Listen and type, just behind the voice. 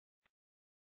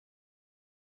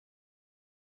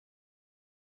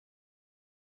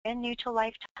new to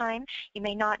Lifetime, you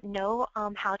may not know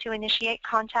how to initiate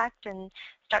contact and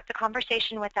start the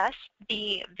conversation with us,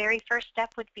 the very first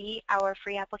step would be our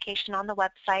free application on the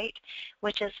website,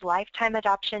 which is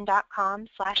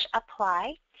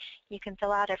lifetimeadoption.com/apply. You can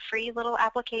fill out a free little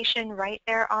application right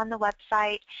there on the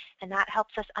website, and that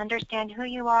helps us understand who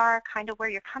you are, kind of where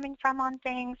you're coming from on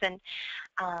things, and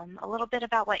a little bit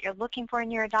about what you're looking for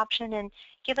in your adoption, and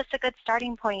give us a good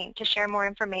starting point to share more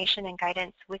information and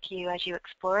guidance with you as you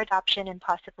explore adoption and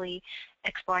possibly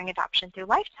exploring adoption through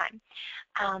Lifetime.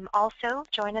 Also,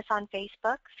 join us on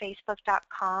Facebook,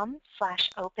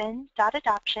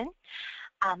 facebook.com/open.adoption.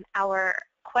 Our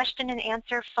question and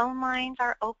answer phone lines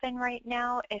are open right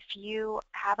now. If you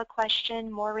have a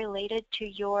question more related to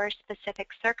your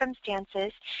specific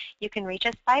circumstances, you can reach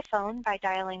us by phone by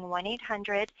dialing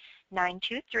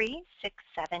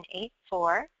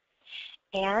 1-800-923-6784.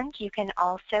 And you can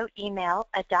also email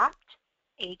adopt,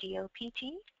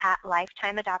 ADOPT,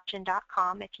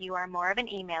 @lifetimeadoption.com if you are more of an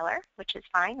emailer, which is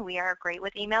fine. We are great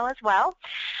with email as well.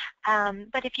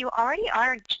 But if you already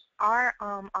are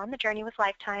on the journey with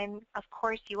Lifetime, of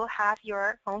course, you will have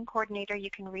your own coordinator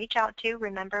you can reach out to.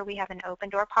 Remember, we have an open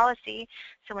door policy,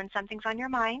 so when something's on your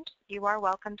mind, you are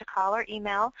welcome to call or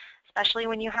email, especially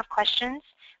when you have questions.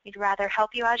 We'd rather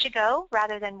help you as you go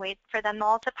rather than wait for them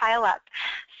all to pile up.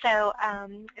 So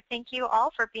thank you all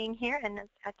for being here, and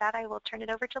at that I will turn it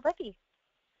over to Libby.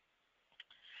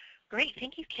 Great,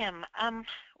 thank you, Kim.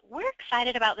 We're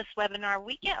excited about this webinar.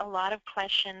 We get a lot of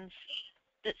questions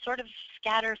that sort of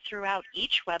scatter throughout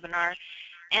each webinar,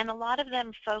 and a lot of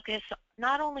them focus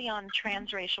not only on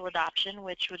transracial adoption,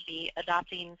 which would be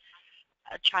adopting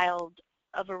a child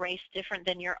of a race different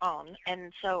than your own.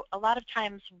 And so a lot of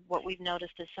times what we've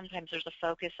noticed is sometimes there's a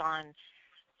focus on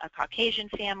a Caucasian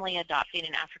family adopting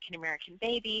an African-American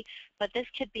baby, but this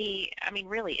could be, I mean,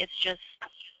 really, it's just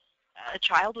a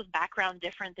child with background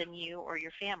different than you or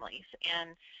your families.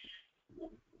 And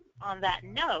on that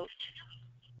note,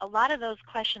 a lot of those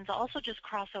questions also just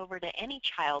cross over to any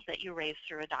child that you raise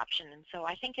through adoption. And so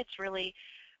I think it's really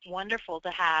wonderful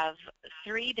to have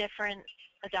 3 different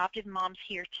adopted moms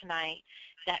here tonight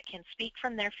that can speak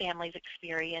from their family's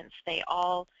experience. They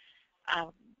all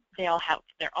have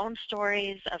their own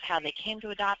stories of how they came to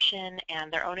adoption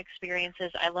and their own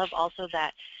experiences. I love also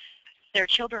that their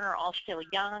children are all still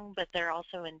young, but they're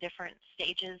also in different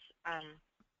stages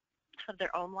of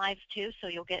their own lives too, so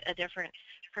you'll get a different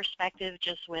perspective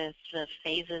just with the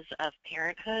phases of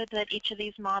parenthood that each of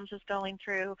these moms is going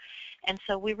through. And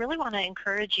so we really want to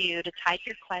encourage you to type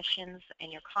your questions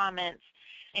and your comments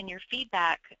and your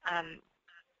feedback,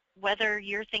 whether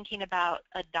you're thinking about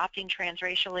adopting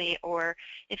transracially, or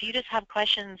if you just have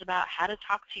questions about how to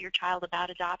talk to your child about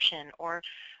adoption, or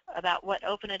about what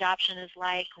open adoption is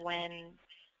like when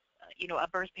a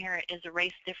birth parent is a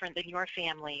race different than your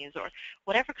family's, or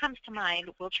whatever comes to mind.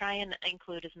 We'll try and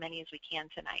include as many as we can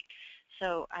tonight.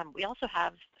 So we also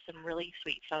have some really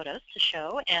sweet photos to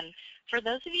show. And for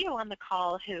those of you on the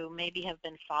call who maybe have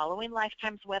been following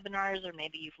Lifetime's webinars, or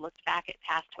maybe you've looked back at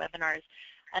past webinars,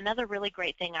 another really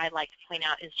great thing I'd like to point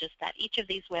out is just that each of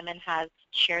these women has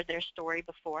shared their story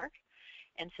before.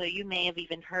 And so you may have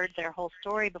even heard their whole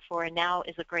story before, and now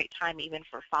is a great time even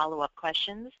for follow-up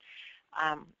questions.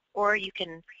 Or you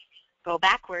can go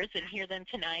backwards and hear them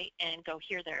tonight and go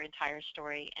hear their entire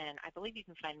story. And I believe you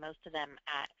can find most of them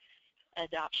at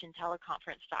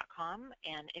adoptionteleconference.com.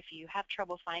 And if you have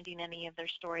trouble finding any of their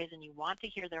stories and you want to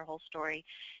hear their whole story,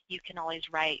 you can always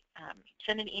write,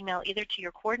 send an email either to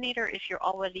your coordinator if you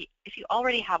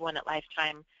already have one at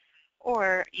Lifetime,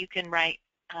 or you can write,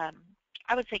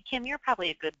 I would say, Kim, you're probably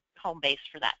a good home base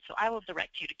for that, so I will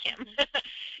direct you to Kim.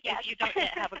 Yes. If you don't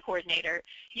yet have a coordinator,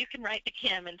 you can write to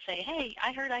Kim and say, hey,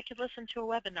 I heard I could listen to a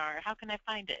webinar. How can I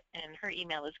find it? And her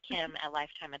email is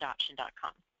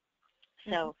kim@lifetimeadoption.com.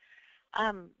 So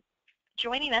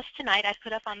joining us tonight, I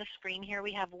put up on the screen here,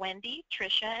 we have Wendy,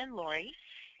 Tricia, and Lori.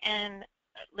 And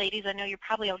ladies, I know you're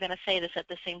probably all going to say this at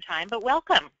the same time, but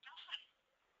welcome.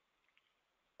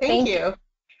 Thank you.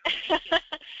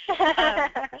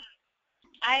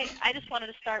 I just wanted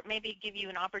to start, maybe give you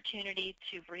an opportunity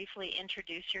to briefly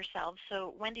introduce yourselves.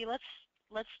 So Wendy, let's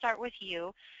start with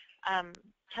you.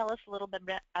 Tell us a little bit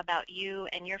about you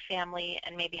and your family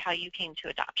and maybe how you came to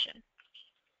adoption.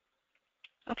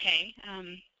 Okay.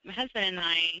 My husband and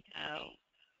I,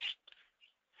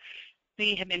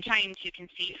 we have been trying to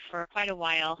conceive for quite a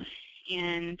while,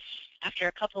 and after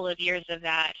a couple of years of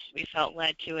that, we felt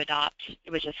led to adopt.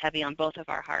 It was just heavy on both of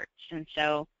our hearts, and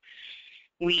so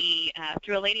we,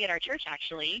 through a lady at our church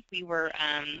actually, we were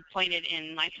pointed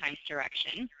in Lifetime's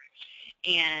direction,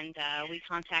 and we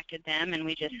contacted them, and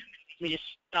we just we just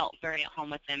felt very at home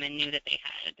with them and knew that they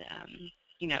had,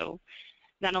 you know,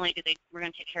 not only did they were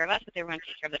going to take care of us, but they were going to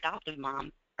take care of the adoptive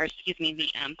mom, or excuse me,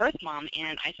 the birth mom.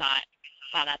 And I thought,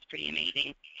 wow, that's pretty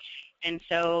amazing. And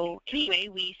so anyway,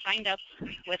 we signed up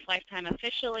with Lifetime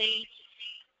officially,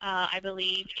 I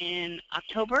believe, in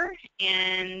October,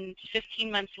 and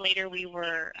 15 months later, we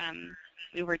were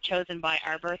chosen by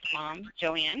our birth mom,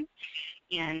 Joanne,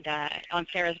 and on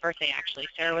Sarah's birthday, actually.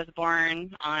 Sarah was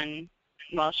born on,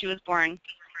 well, she was born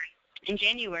in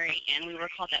January, and we were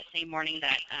called that same morning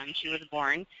that she was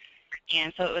born,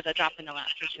 and so it was a drop-in-the-lap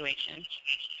situation.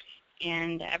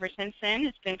 And ever since then,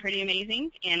 it's been pretty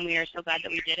amazing, and we are so glad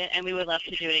that we did it, and we would love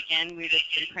to do it again. We've just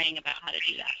been praying about how to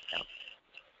do that. So.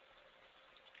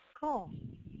 Cool.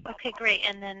 Okay, great.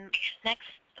 And then next,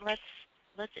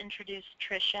 let's introduce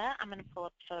Tricia. I'm going to pull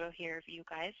up a photo here of you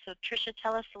guys. So Tricia,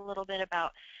 tell us a little bit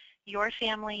about your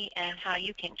family and how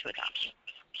you came to adoption.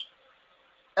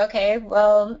 Okay,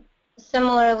 well,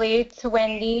 similarly to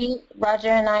Wendy, Roger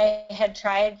and I had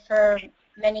tried for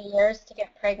many years to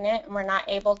get pregnant and were not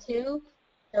able to.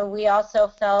 So we also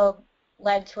felt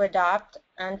led to adopt.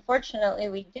 Unfortunately,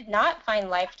 we did not find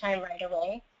Lifetime right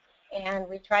away. And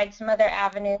we tried some other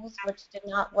avenues which did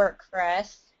not work for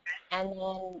us. And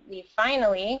then we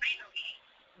finally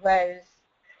was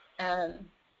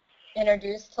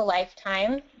introduced to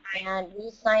Lifetime, and we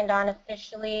signed on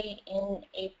officially in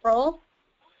April.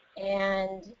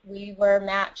 And we were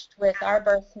matched with our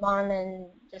birth mom in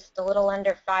just a little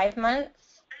under 5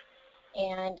 months.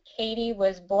 And Katie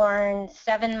was born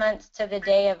 7 months to the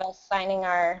day of us signing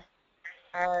our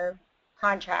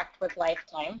contract with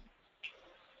Lifetime.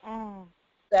 Mm.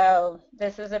 So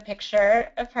this is a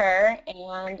picture of her,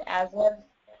 and as of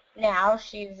now,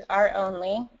 she's our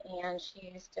only, and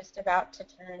she's just about to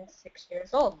turn 6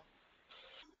 years old.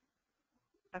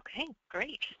 Okay,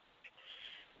 great.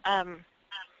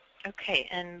 Okay,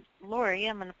 and Lori,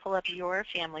 I'm going to pull up your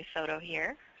family photo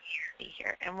here.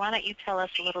 And why don't you tell us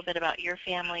a little bit about your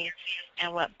family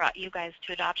and what brought you guys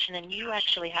to adoption? And you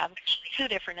actually have 2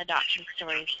 different adoption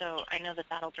stories, so I know that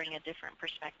that'll bring a different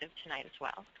perspective tonight as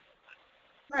well.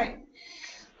 Right.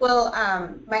 Well,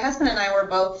 my husband and I were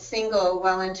both single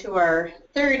well into our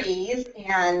 30s,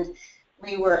 and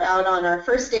we were out on our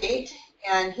first date,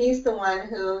 and he's the one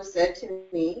who said to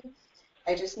me,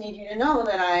 I just need you to know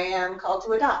that I am called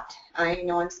to adopt. I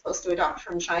know I'm supposed to adopt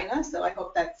from China, so I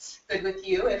hope that's good with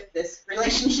you if this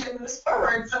relationship moves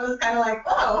forward. So it was kind of like,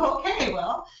 oh, okay,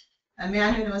 well, a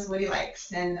man who knows what he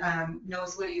likes and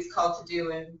knows what he's called to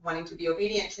do and wanting to be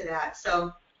obedient to that.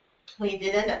 So we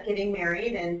did end up getting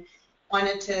married and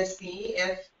wanted to see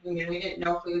if, we didn't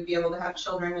know if we would be able to have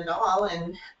children at all.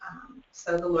 And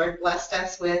so the Lord blessed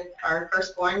us with our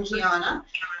firstborn, Gianna,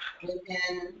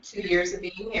 within 2 years of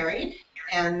being married.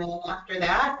 And then after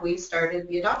that, we started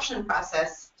the adoption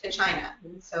process to China.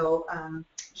 And so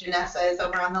Janessa is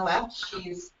over on the left.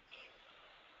 She's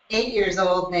 8 years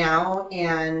old now,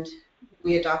 and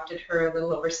we adopted her a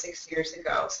little over 6 years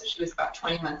ago. So she was about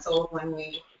 20 months old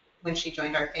when she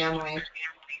joined our family.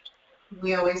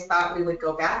 We always thought we would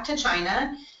go back to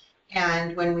China,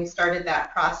 and when we started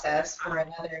that process for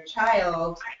another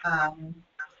child,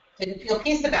 didn't feel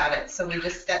peace about it. So we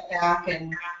just stepped back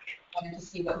and wanted to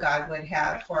see what God would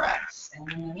have for us.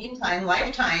 And in the meantime,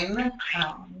 Lifetime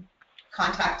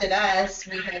contacted us.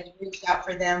 We had reached out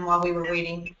for them while we were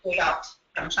waiting to adopt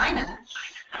from China.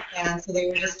 And so they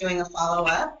were just doing a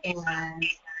follow-up, and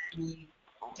we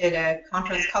did a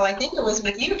conference call. I think it was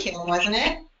with you, Kim, wasn't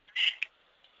it?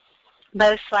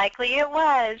 Most likely it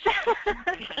was.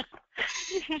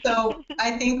 So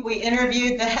I think we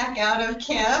interviewed the heck out of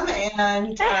Kim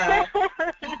and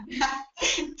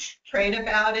prayed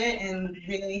about it and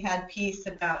really had peace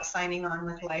about signing on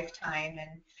with Lifetime.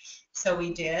 And so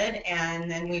we did, and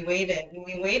then we waited. And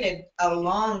we waited a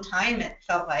long time, it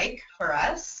felt like, for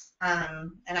us.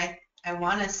 And I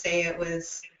want to say it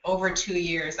was over 2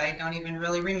 years. I don't even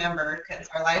really remember because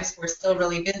our lives were still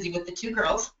really busy with the 2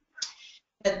 girls.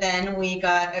 But then we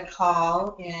got a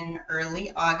call in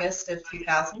early August of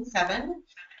 2007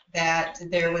 that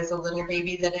there was a little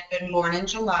baby that had been born in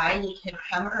July. He had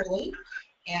come early,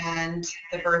 and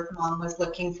the birth mom was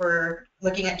looking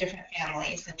at different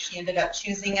families, and she ended up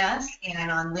choosing us.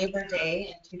 And on Labor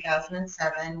Day in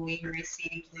 2007, we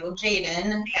received little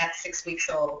Jaden at 6 weeks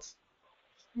old.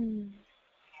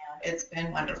 It's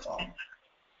been wonderful.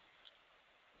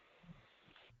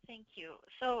 Thank you.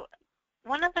 So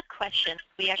one of the questions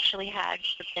we actually had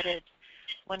submitted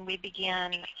when we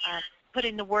began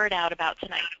putting the word out about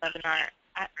tonight's webinar,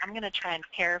 I'm going to try and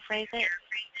paraphrase it,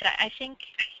 but I think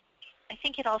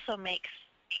it also makes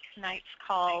tonight's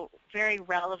call very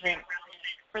relevant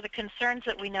for the concerns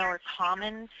that we know are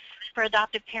common for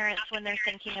adoptive parents when they're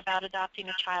thinking about adopting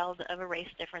a child of a race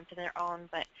different than their own.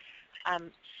 But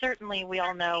certainly we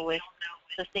all know with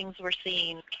the things we're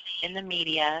seeing in the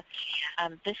media,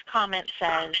 this comment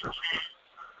says,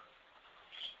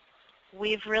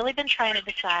 we've really been trying to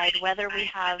decide whether we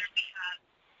have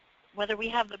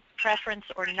the preference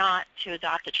or not to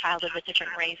adopt a child of a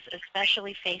different race,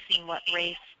 especially facing what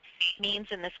race means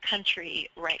in this country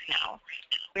right now.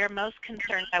 We are most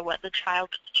concerned by what the child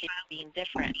is being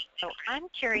different. So I'm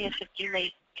curious if you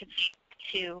ladies could speak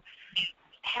to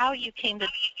how you came to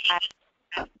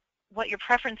decide what your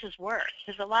preferences were,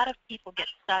 because a lot of people get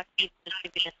stuck even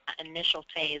just in that initial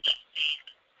phase.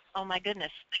 Oh my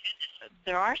goodness,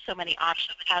 there are so many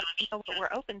options. How do we know what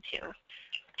we're open to?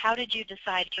 How did you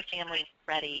decide your family was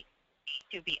ready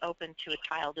to be open to a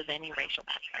child of any racial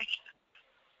background?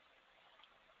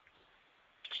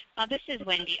 This is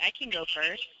Wendy. I can go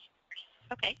first.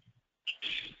 Okay.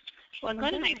 Well,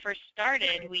 Glenn and I first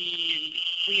started,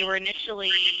 we were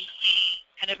initially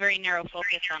had a very narrow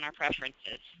focus on our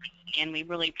preferences, and we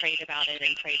really prayed about it.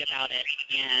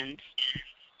 And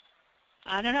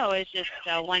I don't know, it was just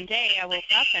one day I woke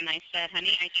up and I said,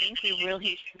 honey, I think we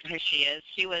really, here she is.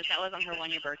 That was on her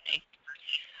 1-year birthday.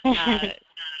 I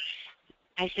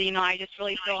said, you know, I just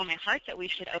really feel in my heart that we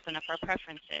should open up our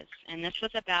preferences. And this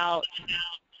was about,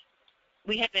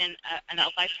 we had been a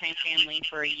lifetime family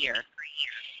for a year.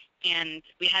 And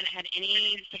we hadn't had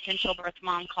any potential birth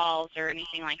mom calls or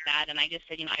anything like that. And I just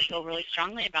said, you know, I feel really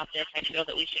strongly about this. I feel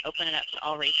that we should open it up to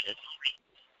all races.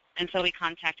 And so we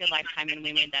contacted Lifetime and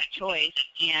we made that choice.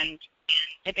 And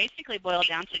it basically boiled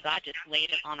down to God just laid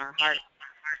it on our heart.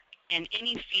 And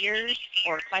any fears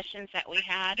or questions that we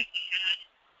had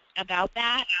about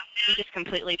that, we just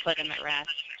completely put them at rest.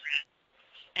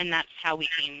 And that's how we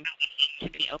came to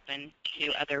be open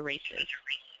to other races.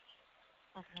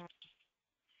 Mm-hmm.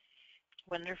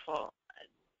 Wonderful.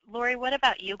 Lori, what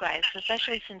about you guys,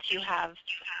 especially since you have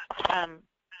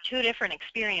two different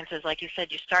experiences? Like you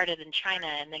said, you started in China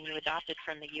and then you adopted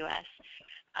from the U.S.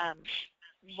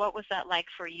 What was that like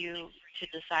for you to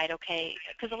decide, okay,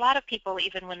 because a lot of people,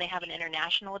 even when they have an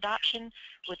international adoption,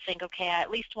 would think, okay, I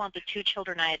at least want the 2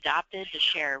 children I adopted to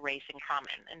share a race in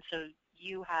common. And so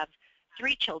you have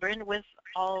 3 children with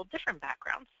all different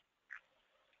backgrounds.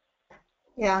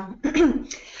 Yeah.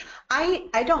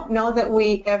 I don't know that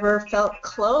we ever felt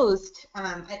closed.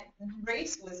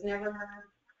 Race was never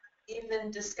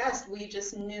even discussed. We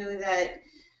just knew that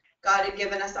God had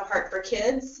given us a heart for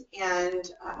kids, and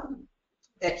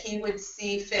that He would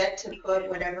see fit to put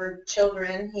whatever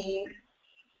children He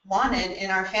wanted in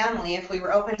our family if we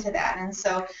were open to that. And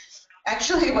so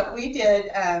actually what we did,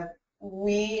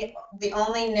 the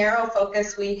only narrow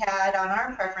focus we had on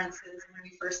our preferences when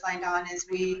we first signed on is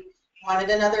we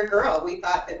wanted another girl. We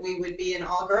thought that we would be an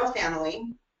all-girl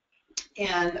family.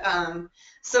 And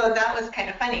so that was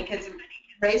kind of funny because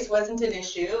race wasn't an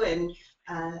issue. And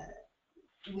one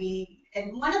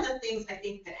of the things I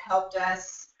think that helped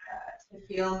us to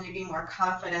feel maybe more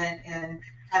confident in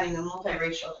having a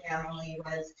multiracial family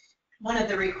was one of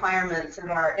the requirements of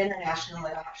our international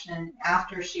adoption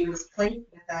after she was placed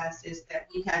with us is that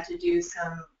we had to do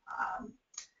some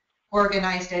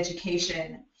organized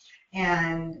education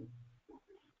and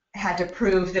had to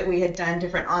prove that we had done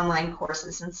different online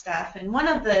courses and stuff. And one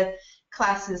of the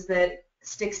classes that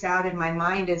sticks out in my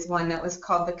mind is one that was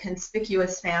called the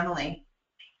Conspicuous Family.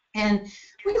 And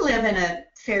we live in a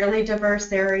fairly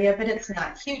diverse area, but it's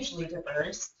not hugely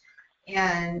diverse.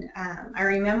 And I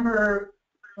remember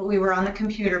we were on the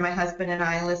computer, my husband and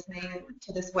I, listening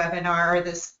to this webinar, or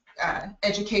this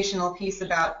educational piece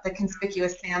about the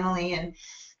conspicuous family. And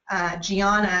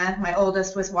Gianna, my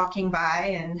oldest, was walking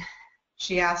by, and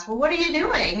she asked, well, what are you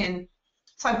doing? And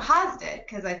so I paused it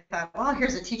because I thought, well,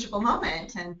 here's a teachable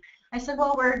moment. And I said,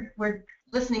 well, we're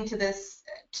listening to this.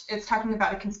 It's talking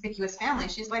about a conspicuous family.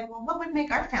 She's like, well, what would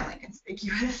make our family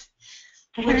conspicuous?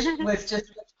 Which was just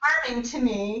charming to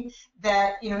me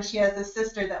that, you know, she has a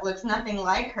sister that looks nothing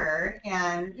like her.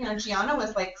 And, you know, Gianna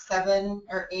was like 7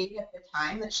 or 8 at the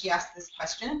time that she asked this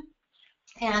question.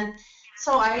 And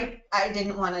so I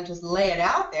didn't want to just lay it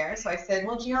out there. So I said,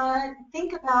 well, Gianna,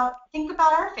 think about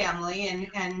our family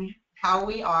and how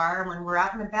we are when we're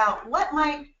out and about. What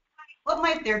might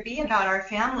there be about our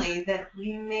family that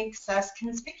makes us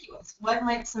conspicuous? What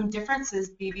might some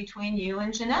differences be between you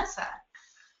and Janessa?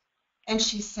 And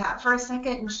she sat for a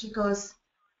second and she goes,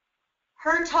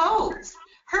 her toes.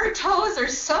 Her toes are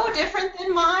so different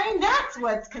than mine. That's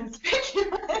what's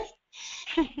conspicuous.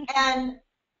 And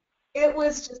it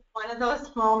was just one of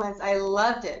those moments. I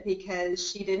loved it because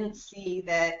she didn't see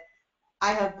that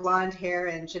I have blonde hair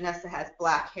and Janessa has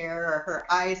black hair, or her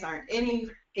eyes aren't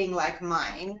anything like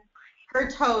mine. Her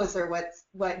toes are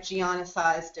what Gianna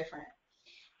saw as different.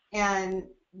 And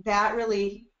that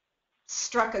really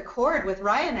struck a chord with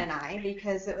Ryan and I,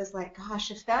 because it was like,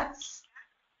 gosh, if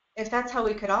that's how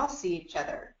we could all see each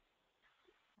other,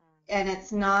 and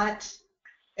it's not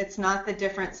the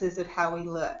differences of how we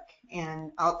look.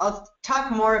 And I'll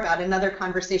talk more about another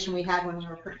conversation we had when we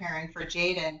were preparing for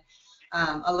Jaden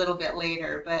a little bit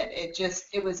later, but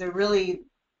it was a really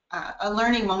a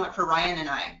learning moment for Ryan and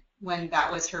I when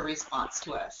that was her response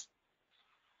to us.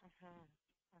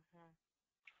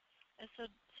 And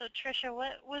so Tricia,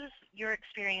 what was your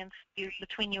experience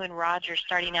between you and Roger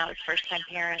starting out as first-time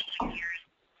parents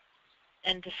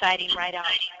and deciding right out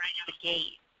the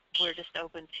gate we're just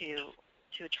open to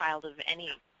a child of any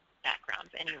background,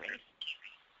 any race?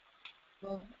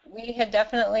 Well, we had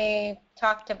definitely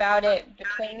talked about it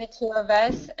between the two of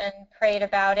us and prayed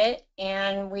about it,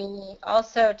 and we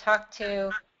also talked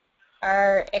to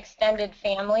our extended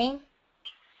family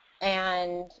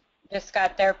and just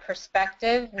got their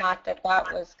perspective. Not that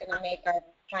that was going to make our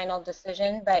final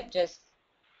decision, but just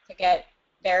to get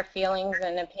their feelings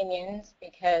and opinions,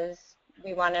 because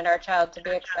we wanted our child to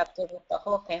be accepted with the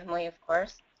whole family, of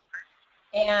course.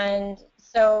 And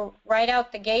so right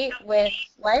out the gate with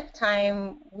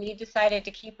Lifetime, we decided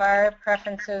to keep our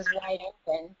preferences wide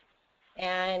open.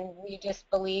 And we just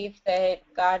believed that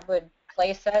God would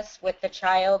place us with the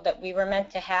child that we were meant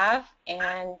to have,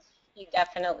 and He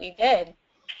definitely did.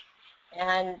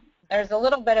 And there's a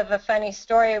little bit of a funny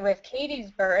story with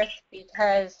Katie's birth,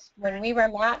 because when we were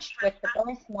matched with the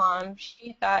birth mom,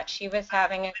 she thought she was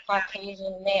having a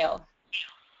Caucasian male.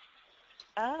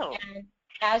 Oh. And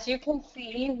as you can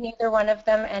see, neither one of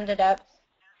them ended up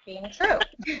being true.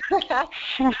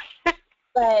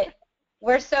 But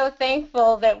we're so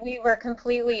thankful that we were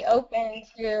completely open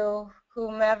to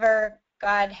whomever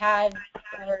God had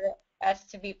for us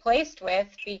to be placed with,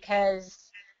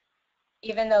 because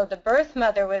even though the birth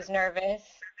mother was nervous,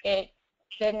 it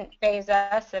didn't faze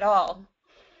us at all.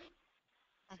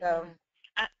 So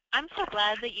I'm so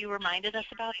glad that you reminded us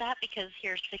about that, because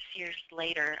here 6 years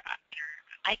later,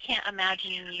 I can't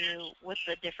imagine you with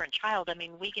a different child. I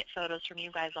mean, we get photos from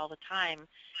you guys all the time,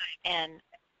 and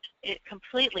it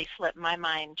completely slipped my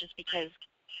mind just because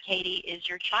Katie is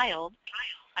your child.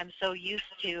 I'm so used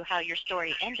to how your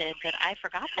story ended that I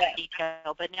forgot that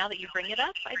detail, but now that you bring it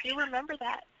up, I do remember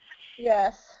that.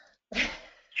 Yes.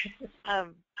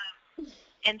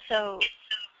 And so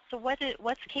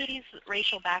what's Katie's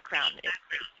racial background?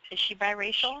 Is she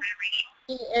biracial?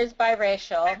 She is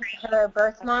biracial. Her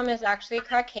birth mom is actually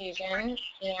Caucasian,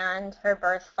 and her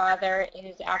birth father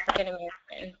is African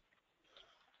American.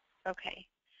 Okay.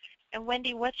 And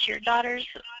Wendy, what's your daughter's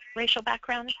racial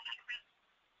background?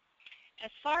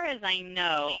 As far as I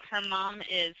know, her mom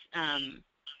is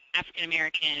African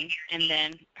American, and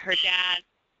then her dad,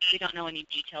 we don't know any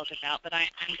details about, but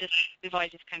we've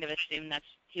always just kind of assumed that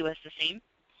he was the same,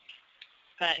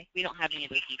 but we don't have any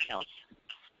of those details.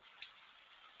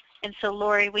 And so,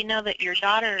 Lori, we know that your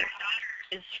daughter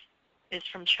is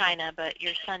from China, but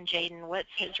your son Jaden, what's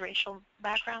his racial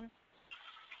background?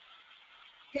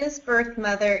 His birth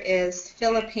mother is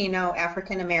Filipino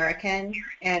African American,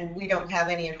 and we don't have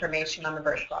any information on the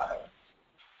birth father.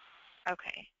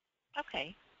 Okay.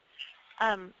 Okay.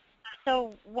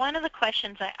 So one of the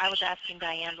questions I was asking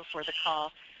Diane before the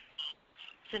call,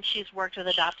 since she's worked with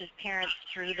adoptive parents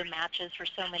through the matches for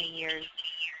so many years,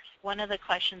 one of the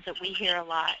questions that we hear a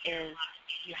lot is,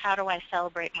 how do I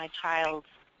celebrate my child's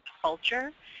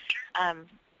culture? And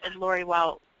Lori,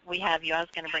 while we have you, I was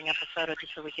going to bring up a photo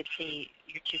just so we could see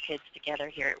your two kids together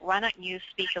here. Why don't you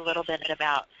speak a little bit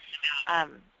about,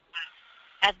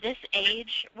 at this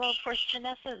age, well, of course,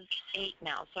 Janessa's 8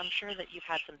 now, so I'm sure that you've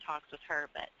had some talks with her,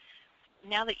 but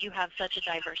now that you have such a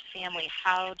diverse family,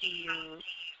 how do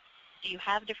you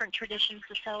have different traditions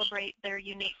to celebrate their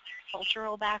unique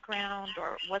cultural background,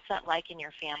 or what's that like in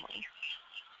your family?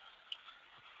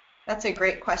 That's a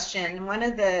great question. One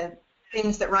of the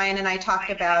things that Ryan and I talked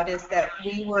about is that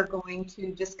we were going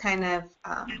to just kind of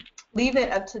leave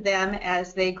it up to them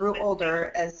as they grew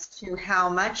older as to how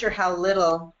much or how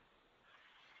little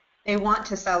they want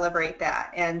to celebrate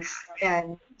that. And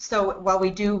so while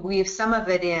we do weave some of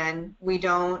it in, we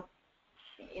don't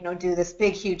do this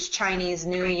big, huge Chinese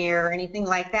New Year or anything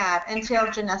like that until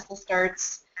Janessa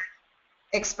starts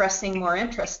expressing more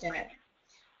interest in it.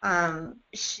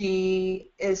 She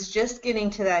is just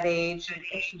getting to that age,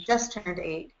 she just turned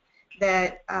 8,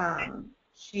 that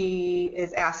she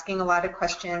is asking a lot of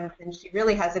questions, and she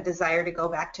really has a desire to go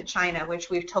back to China, which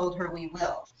we've told her we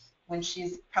will. when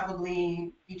she's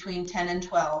probably between 10 and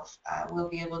 12, we'll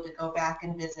be able to go back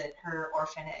and visit her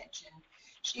orphanage. And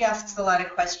she asks a lot of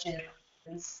questions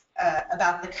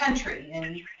about the country,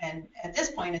 and at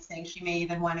this point is saying she may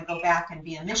even want to go back and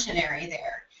be a missionary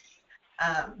there.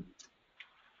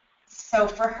 So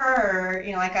for her,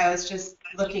 like I was just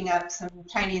looking up some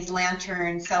Chinese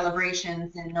lantern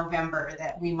celebrations in November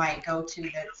that we might go to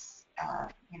that's,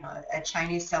 a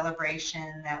Chinese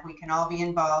celebration that we can all be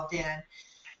involved in.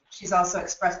 She's also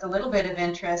expressed a little bit of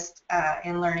interest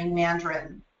in learning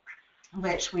Mandarin,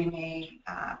 which we may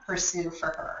pursue for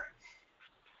her.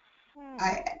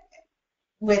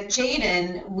 With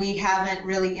Jaden, we haven't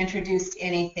really introduced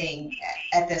anything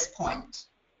at this point.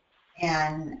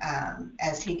 And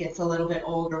as he gets a little bit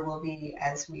older, will be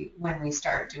when we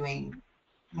start doing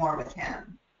more with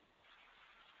him.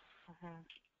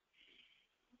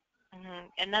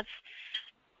 And that's,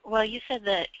 well, you said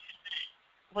that,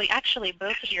 well, actually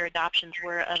both of your adoptions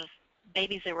were of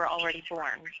babies that were already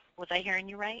born. Was I hearing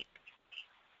you right?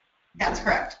 That's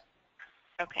correct.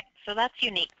 Okay, so that's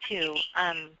unique too,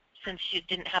 since you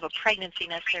didn't have a pregnancy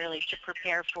necessarily to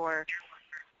prepare for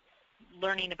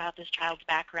learning about this child's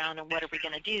background and what are we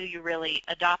going to do. You really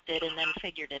adopted and then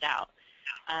figured it out.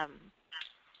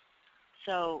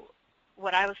 So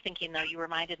what I was thinking, though, you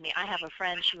reminded me, I have a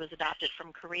friend, she was adopted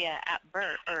from Korea at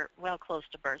birth, or well close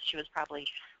to birth. She was probably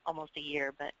almost a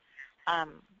year, but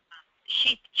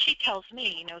she tells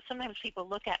me, sometimes people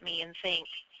look at me and think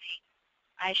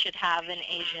I should have an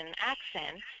Asian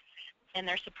accent, and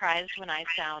they're surprised when I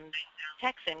sound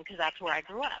Texan because that's where I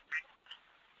grew up.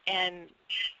 And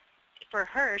for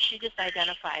her, she just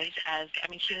identifies as,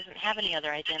 she doesn't have any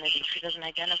other identity. She doesn't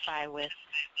identify with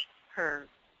her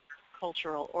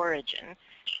cultural origin.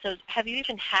 So have you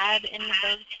even had any of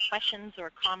those questions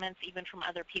or comments even from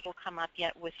other people come up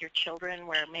yet with your children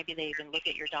where maybe they even look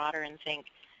at your daughter and think,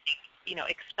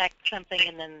 expect something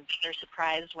and then they're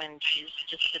surprised when she's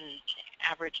just an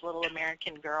average little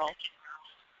American girl?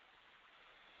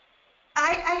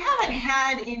 I haven't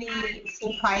had any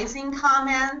surprising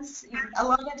comments. A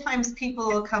lot of times people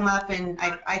will come up and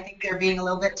I think they're being a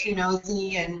little bit too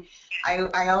nosy, and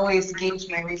I always gauge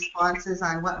my responses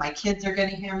on what my kids are going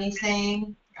to hear me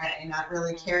saying, and not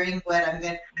really caring what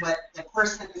the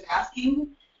person is asking,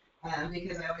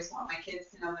 because I always want my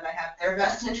kids to know that I have their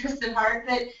best interest at heart.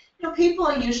 But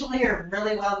people usually are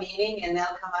really well-meaning, and they'll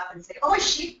come up and say, "Oh, is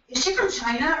she from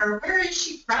China, or where is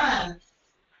she from?"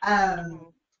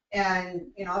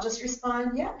 And I'll just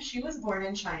respond, "Yeah, she was born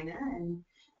in China." And,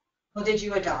 "Well, did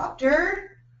you adopt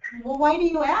her?" "Well, why do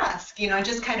you ask?"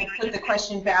 Just kind of put the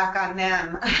question back on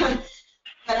them.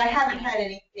 But I haven't had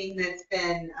anything that's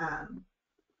been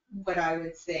what I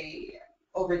would say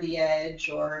over the edge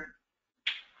or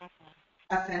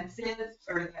offensive,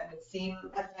 or that would seem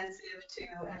offensive to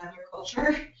another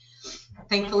culture,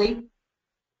 thankfully.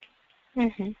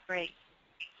 Great.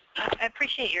 I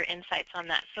appreciate your insights on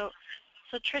that. So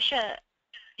Tricia,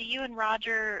 do you and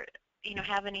Roger,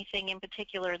 have anything in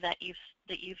particular that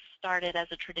you've started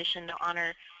as a tradition to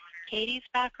honor Katie's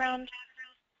background?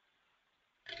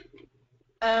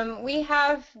 We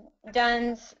have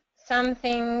done some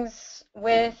things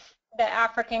with the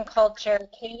African culture.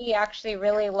 Katie actually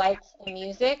really likes the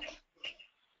music,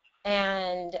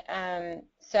 and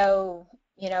so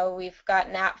we've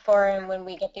gotten that for her, and when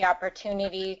we get the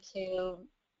opportunity to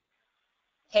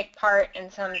take part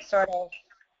in some sort of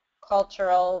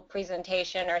cultural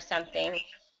presentation or something,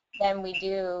 then we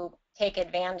do take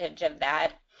advantage of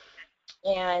that.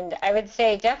 And I would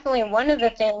say definitely one of the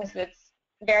things that's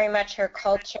very much her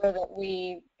culture that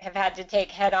we have had to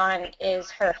take head on is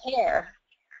her hair,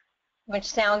 which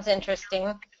sounds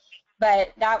interesting,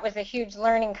 but that was a huge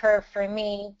learning curve for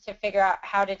me to figure out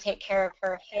how to take care of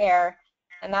her hair.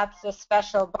 And that's a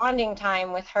special bonding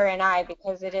time with her and I,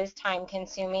 because it is time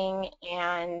consuming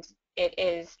and it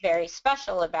is very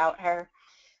special about her.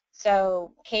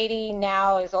 So Katie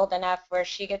now is old enough where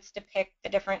she gets to pick the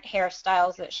different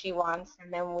hairstyles that she wants,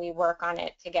 and then we work on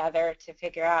it together to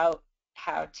figure out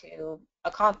how to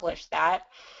accomplish that,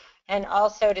 and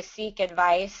also to seek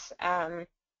advice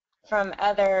from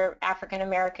other African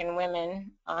American women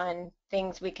on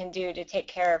things we can do to take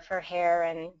care of her hair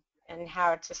and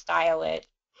how to style it.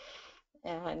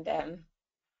 And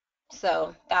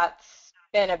so that's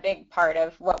been a big part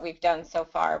of what we've done so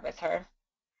far with her.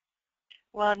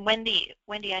 Well, and Wendy,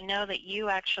 I know that you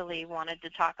actually wanted to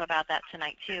talk about that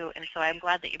tonight too, and so I'm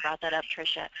glad that you brought that up,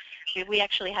 Tricia. We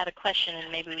actually had a question,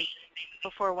 and maybe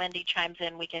before Wendy chimes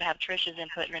in, we can have Tricia's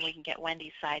input, and then we can get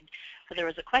Wendy's side. But there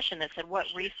was a question that said, what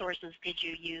resources did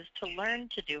you use to learn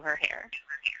to do her hair?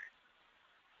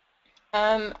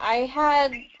 I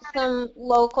had some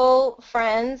local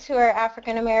friends who are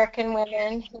African American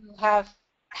women who have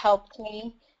helped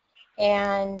me,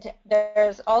 and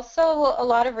there's also a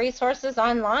lot of resources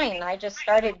online. I just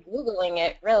started Googling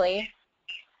it, really.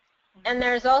 And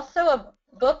there's also a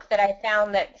book that I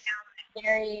found that's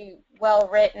very well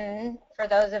written for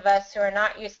those of us who are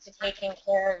not used to taking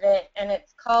care of it, and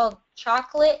it's called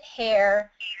Chocolate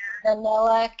Hair,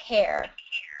 Vanilla Care.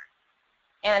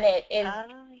 And it is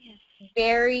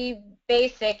very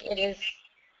basic. It is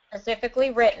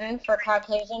specifically written for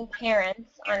Caucasian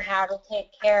parents on how to take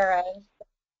care of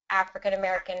African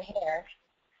American hair.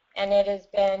 And it has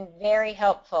been very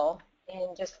helpful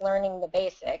in just learning the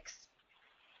basics.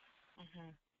 Mm-hmm.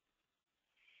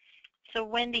 So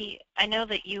Wendy, I know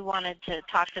that you wanted to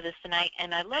talk to this tonight,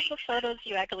 and I love the photos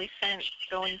you actually sent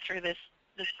going through this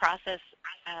process.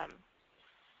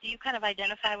 Do you kind of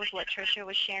identify with what Tricia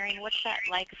was sharing? What's that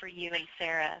like for you and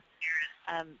Sarah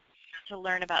to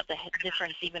learn about the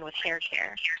difference even with hair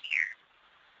care?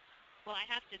 Well,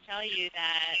 I have to tell you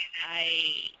that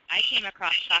I came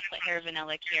across chocolate hair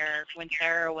vanilla care when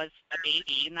Sarah was a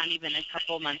baby, not even a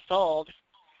couple months old.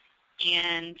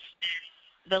 And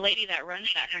the lady that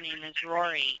runs that, her name is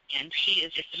Rory, and she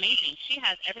is just amazing. She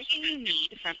has everything you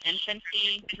need from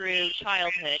infancy through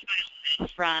childhood,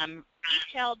 from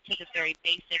detailed to the very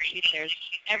basic. She shares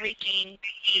everything.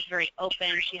 She's very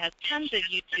open. She has tons of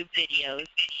YouTube videos.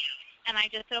 And I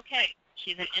just said, okay,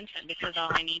 she's an infant. This is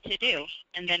all I need to do.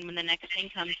 And then when the next thing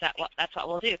comes, that's what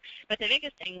we'll do. But the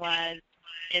biggest thing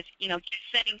is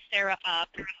setting Sarah up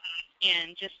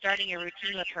and just starting a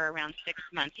routine with her around 6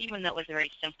 months, even though it was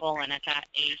very simple, and at that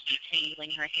age,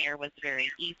 detangling her hair was very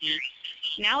easy.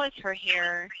 Now as her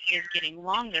hair is getting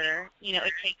longer,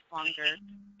 it takes longer,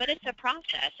 but it's a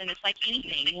process, and it's like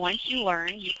anything. Once you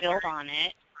learn, you build on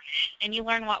it, and you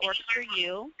learn what works for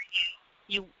you.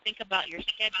 You think about your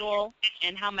schedule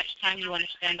and how much time you want to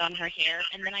spend on her hair,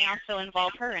 and then I also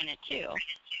involve her in it too.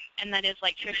 And that is,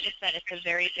 like Tricia said, it's a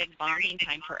very big bonding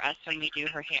time for us when we do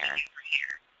her hair.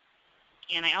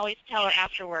 And I always tell her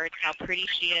afterwards how pretty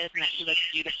she is and that she looks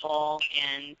beautiful,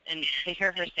 and to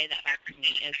hear her say that back to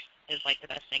me is like the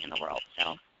best thing in the world.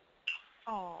 So.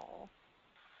 Oh.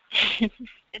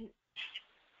 And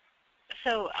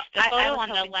so the photo on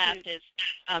the left is.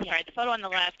 Sorry, the photo on the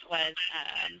left was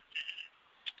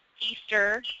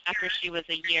Easter after she was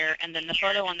a year, and then the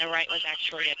photo on the right was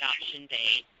actually adoption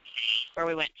day, where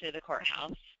we went to the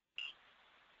courthouse.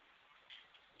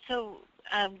 So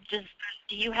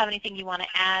do you have anything you want to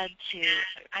add to,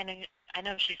 I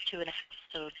know she's 2.5,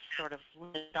 so it's sort of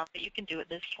limited on what you can do at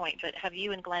this point, but have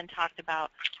you and Glenn talked about,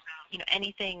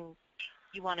 anything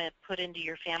you want to put into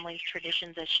your family's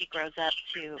traditions as she grows up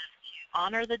to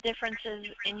honor the differences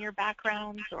in your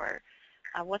backgrounds, or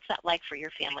what's that like for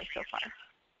your family so far?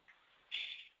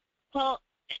 Well,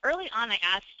 early on, I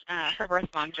asked her birth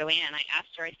mom, Joanne, I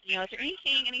asked her, I said, is there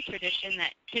any tradition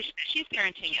that, because she's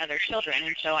parenting other children,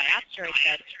 and so I asked her, I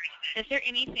said, is there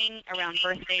anything around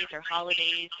birthdays or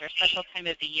holidays or special time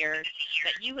of the year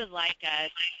that you would like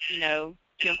us, to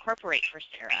incorporate for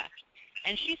Sarah?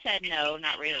 And she said, no,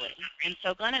 not really. And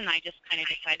so Glenn and I just kind of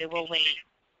decided, well, wait.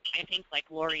 I think, like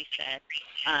Lori said,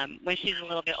 when she's a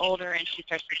little bit older and she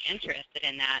starts to get interested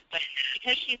in that. But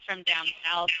because she's from down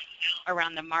south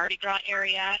around the Mardi Gras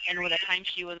area, and with the time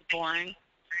she was born,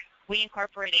 we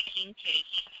incorporate a king cake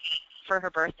for her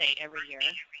birthday every year.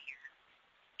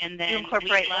 And then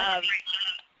we love,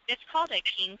 it's called a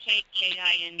king cake,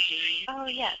 K-I-N-G. Oh,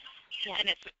 yes. Yeah. And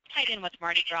it's tied in with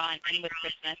Mardi Gras and with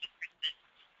Christmas.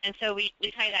 And so we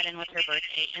tie that in with her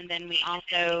birthday. And then we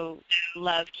also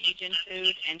love Cajun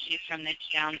food, and she's from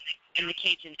down in the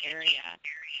Cajun area.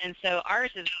 And so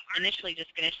ours is initially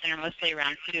just going to center mostly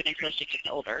around food until she gets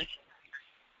older.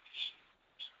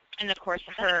 And, of course,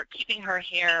 keeping her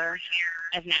hair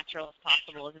as natural as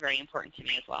possible is very important to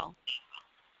me as well.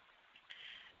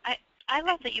 I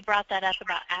love that you brought that up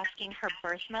about asking her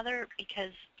birth mother,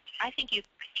 because I think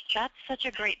that's such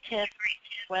a great tip,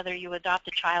 whether you adopt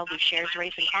a child who shares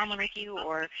race in common with you,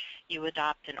 or you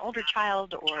adopt an older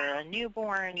child, or a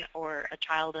newborn, or a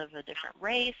child of a different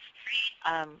race.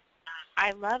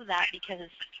 I love that because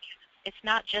it's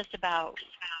not just about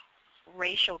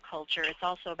racial culture, it's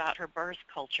also about her birth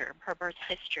culture, her birth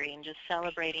history, and just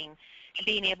celebrating and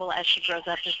being able, as she grows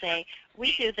up, to say,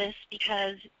 we do this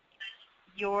because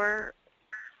your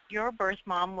birth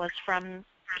mom was from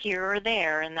here or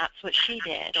there, and that's what she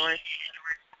did. Or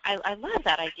I love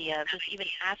that idea of just even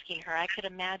asking her. I could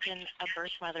imagine a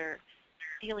birth mother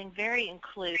feeling very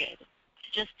included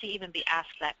just to even be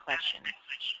asked that question.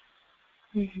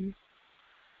 Mm-hmm.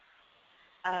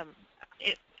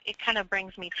 it kind of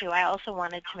brings me to, I also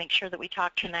wanted to make sure that we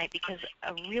talk tonight because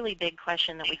a really big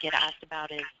question that we get asked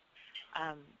about is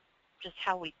just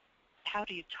how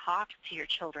do you talk to your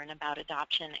children about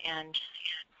adoption? And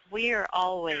we are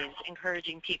always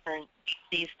encouraging people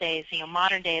these days,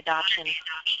 modern day adoption,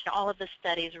 all of the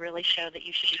studies really show that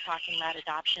you should be talking about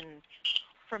adoption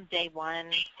from day one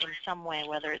in some way,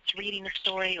 whether it's reading a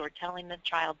story or telling the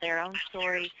child their own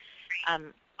story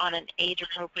on an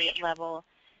age-appropriate level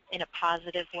in a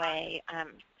positive way.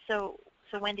 So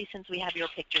Wendy, since we have your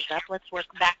pictures up, let's work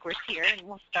backwards here, and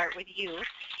we'll start with you.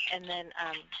 And then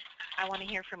I want to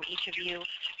hear from each of you.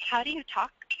 How do you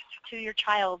talk to your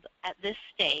child at this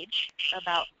stage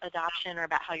about adoption or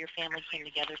about how your family came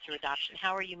together through adoption?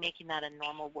 How are you making that a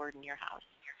normal word in your house?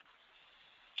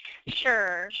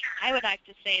 Sure. I would like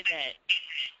to say that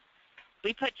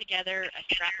we put together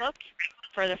a scrapbook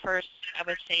for the first, I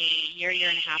would say, year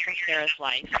and a half of Sarah's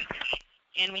life.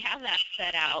 And we have that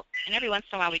set out, and every once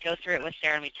in a while we go through it with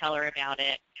Sarah and we tell her about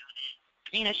it.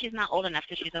 She's not old enough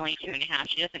because she's only 2.5.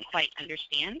 She doesn't quite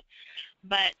understand.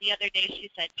 But the other day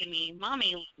she said to me,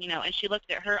 Mommy, and she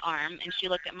looked at her arm, and she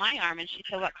looked at my arm, and she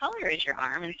said, what color is your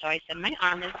arm? And so I said, my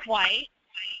arm is white.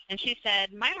 And she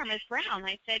said, my arm is brown.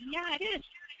 I said, yeah, it is.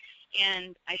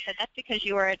 And I said, that's because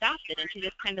you were adopted. And she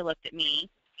just kind of looked at me.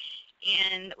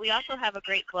 And we also have a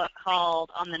great book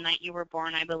called On the Night You Were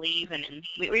Born, I believe. And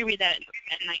we read that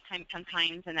at nighttime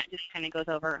sometimes, and that just kind of goes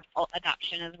over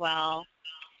adoption as well.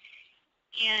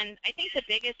 And I think the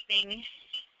biggest thing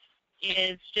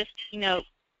is just,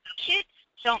 kids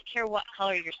don't care what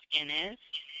color your skin is.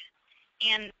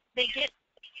 And they get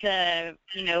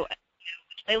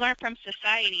they learn from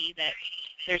society that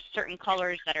there's certain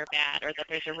colors that are bad or that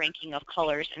there's a ranking of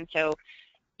colors. And so,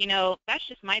 that's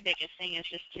just my biggest thing is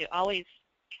just to always,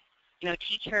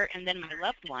 teach her and then my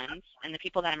loved ones and the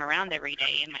people that I'm around every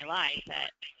day in my life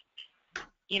that,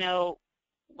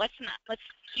 let's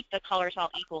keep the colors all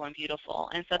equal and beautiful.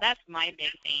 And so that's my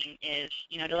big thing is,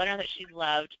 to let her know that she's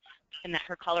loved and that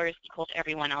her color is equal to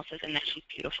everyone else's and that she's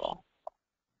beautiful.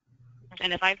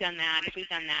 And if we've done that,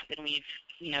 then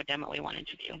we've, done what we wanted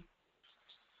to do.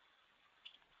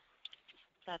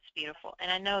 That's beautiful.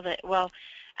 And I know that, well,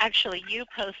 actually you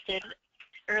posted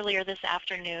earlier this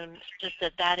afternoon just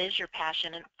that is your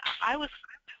passion. And I was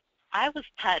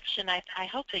touched, and I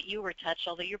hope that you were touched,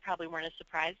 although you probably weren't as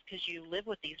surprised because you live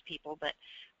with these people. But,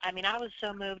 I was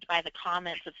so moved by the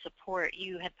comments of support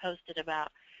you had posted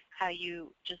about how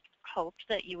you just hoped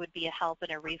that you would be a help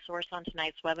and a resource on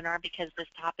tonight's webinar because this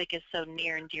topic is so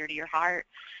near and dear to your heart.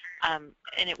 And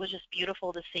it was just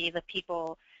beautiful to see the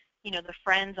people, the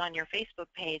friends on your Facebook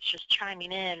page just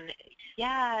chiming in.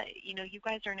 Yeah, you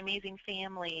guys are an amazing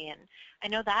family. And I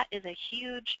know that is a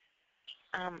huge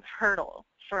hurdle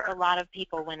for a lot of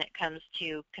people when it comes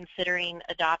to considering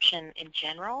adoption in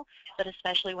general, but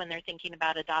especially when they're thinking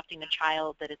about adopting a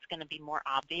child, that it's going to be more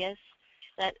obvious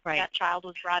that that child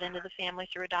was brought into the family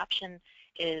through adoption.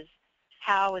 Is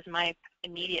how is my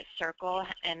immediate circle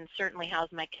and certainly how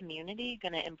is my community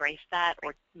going to embrace that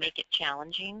or make it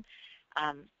challenging?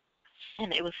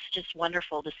 And it was just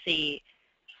wonderful to see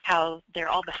how they're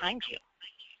all behind you.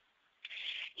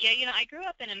 Yeah, I grew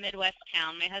up in a Midwest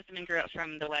town. My husband grew up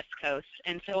from the West Coast.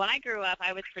 And so when I grew up,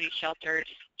 I was pretty sheltered.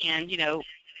 And,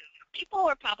 people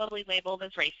were probably labeled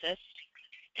as racist.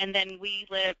 And then we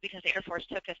lived, because the Air Force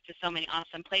took us to so many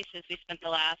awesome places, we spent the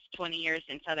last 20 years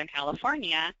in Southern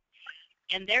California.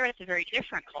 And there it's a very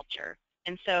different culture.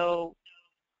 And so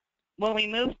when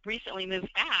we recently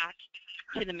moved back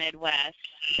to the Midwest,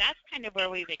 that's kind of where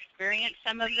we've experienced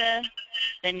some of the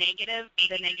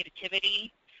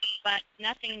negativity, but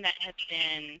nothing that has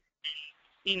been,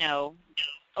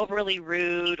 overly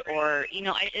rude or,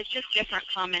 it's just different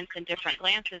comments and different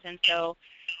glances. And so,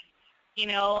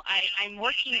 I'm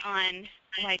working on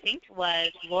what I think was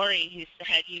Lori who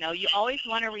said, you always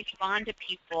want to respond to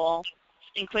people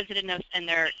inquisitiveness in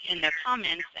their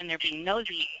comments and they're being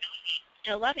nosy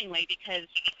in a loving way because,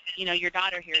 your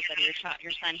daughter hears that or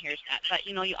your son hears that. But,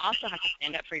 you also have to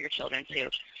stand up for your children too.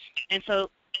 And so,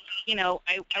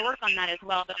 I work on that as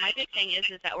well. But my big thing is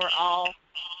that we're all,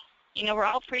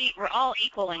 we're all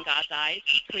equal in God's eyes.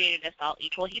 He created us all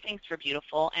equal. He thinks we're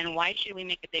beautiful. And why should we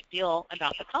make a big deal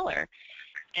about the color?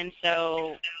 And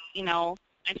so,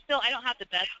 I don't have the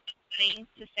best thing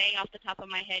to say off the top of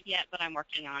my head yet, but I'm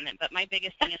working on it. But my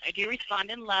biggest thing is I do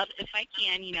respond in love if I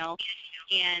can,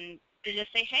 and to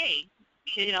just say, hey,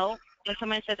 when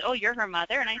someone says, oh, you're her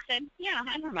mother, and I said, yeah,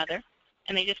 I'm her mother,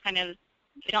 and they just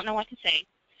they don't know what to say.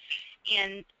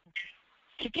 And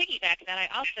to piggyback that, I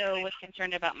also was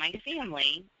concerned about my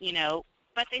family,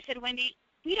 but they said, Wendy,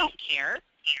 we don't care.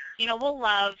 We'll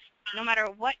love no matter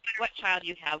what child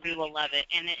you have, we will love it.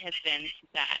 And it has been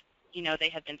that. You know, they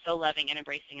have been so loving and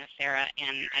embracing of Sarah,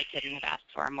 and I couldn't have asked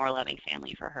for a more loving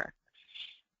family for her.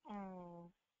 Mm,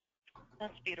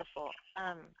 that's beautiful.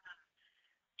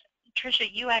 Tricia,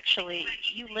 you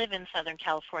live in Southern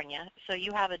California, so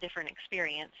you have a different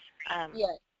experience.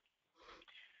 Yes.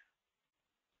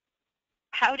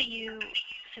 How do you,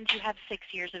 since you have 6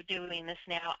 years of doing this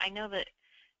now, I know that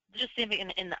just in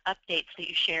the updates that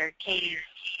you shared, Katie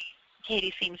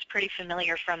seems pretty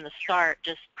familiar from the start,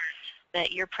 just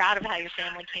that you're proud of how your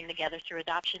family came together through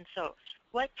adoption. So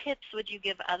what tips would you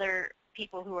give other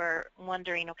people who are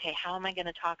wondering, okay, how am I going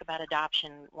to talk about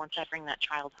adoption once I bring that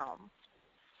child home?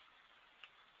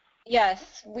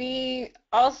 Yes, we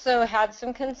also had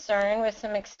some concern with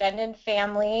some extended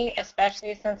family,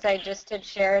 especially since I just had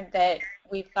shared that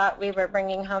we thought we were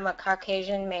bringing home a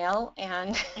Caucasian male,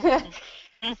 and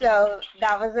so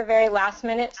that was a very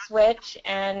last-minute switch,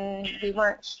 and we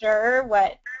weren't sure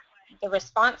what the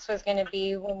response was going to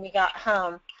be when we got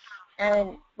home.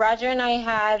 And Roger and I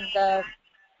had the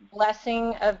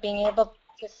blessing of being able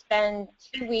to spend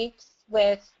 2 weeks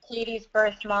with Katie's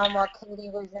birth mom while Katie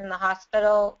was in the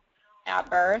hospital at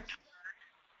birth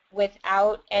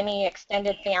without any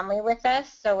extended family with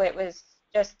us. So it was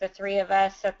just the 3 of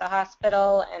us at the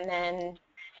hospital,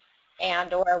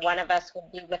 or one of us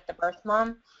would be with the birth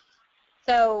mom.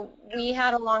 So we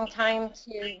had a long time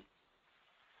to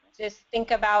just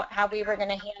think about how we were going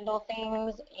to handle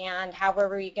things and how were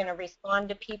we going to respond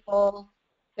to people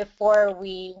before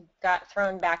we got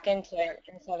thrown back into it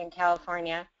in Southern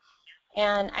California.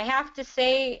 And I have to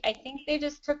say, I think they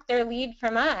just took their lead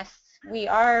from us. We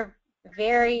are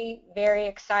very, very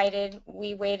excited.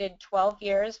 We waited 12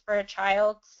 years for a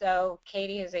child, so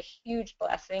Katie is a huge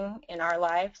blessing in our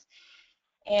lives.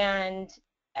 And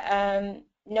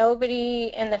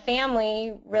nobody in the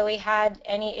family really had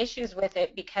any issues with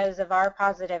it because of our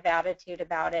positive attitude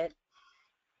about it.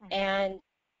 And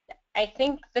I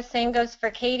think the same goes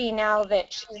for Katie now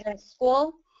that she's in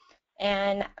school.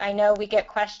 And I know we get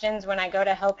questions when I go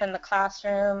to help in the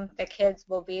classroom. The kids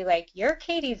will be like, "You're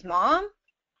Katie's mom?"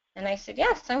 And I said,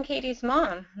 "Yes, I'm Katie's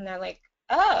mom." And they're like,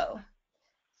 "Oh."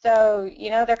 So,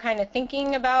 they're kind of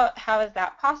thinking about how is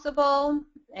that possible.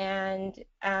 And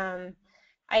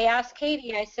I asked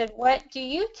Katie, I said, "What do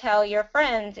you tell your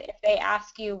friends if they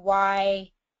ask you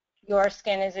why your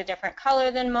skin is a different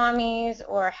color than mommy's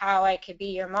or how I could be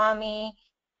your mommy?"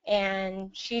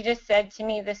 And she just said to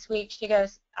me this week, she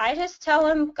goes, "I just tell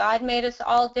them God made us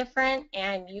all different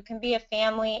and you can be a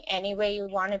family any way you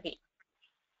want to be."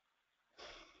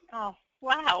 Oh,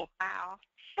 wow. Wow.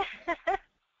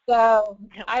 So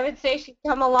I would say she's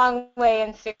come a long way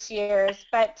in 6 years.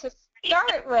 But to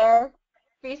start with,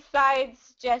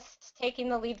 besides just taking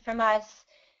the lead from us,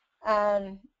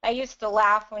 I used to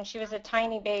laugh when she was a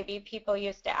tiny baby. People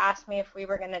used to ask me if we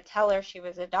were going to tell her she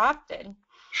was adopted.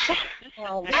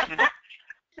 And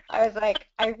I was like,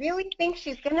 I really think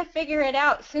she's going to figure it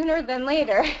out sooner than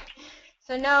later.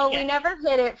 So no, we never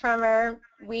hid it from her.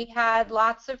 We had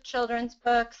lots of children's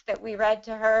books that we read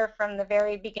to her from the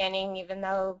very beginning, even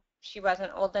though she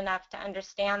wasn't old enough to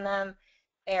understand them.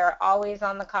 They are always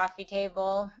on the coffee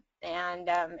table, and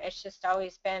it's just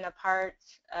always been a part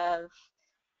of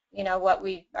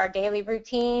our daily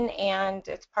routine, and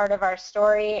it's part of our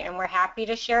story, and we're happy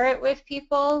to share it with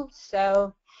people.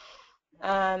 So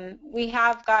we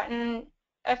have gotten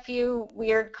a few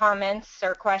weird comments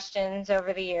or questions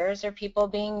over the years, or people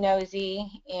being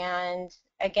nosy, and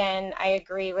again, I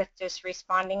agree with just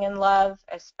responding in love,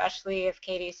 especially if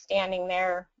Katie's standing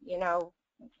there.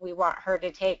 We want her to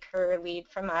take her lead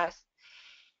from us.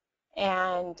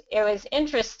 And it was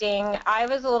interesting. I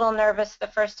was a little nervous the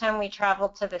first time we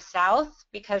traveled to the South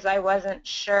because I wasn't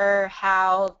sure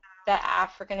how the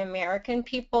African American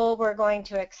people were going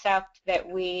to accept that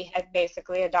we had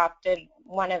basically adopted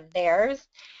one of theirs.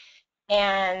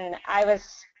 And I was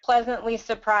pleasantly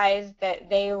surprised that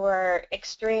they were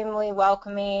extremely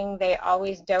welcoming. They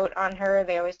always dote on her.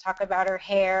 They always talk about her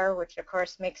hair, which of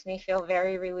course makes me feel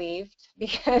very relieved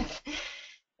because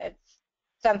it's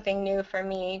something new for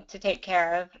me to take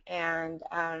care of. And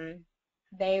I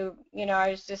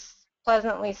was just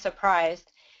pleasantly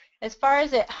surprised. As far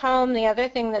as at home, the other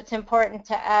thing that's important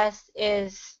to us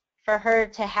is for her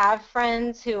to have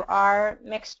friends who are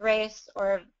mixed race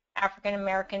or African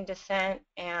American descent,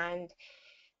 and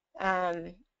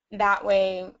that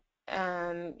way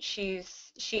she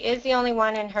is the only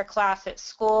one in her class at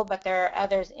school, but there are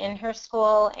others in her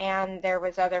school, and there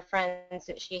was other friends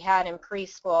that she had in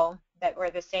preschool that were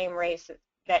the same race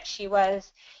that she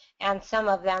was, and some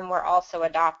of them were also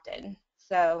adopted.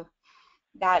 So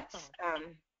that's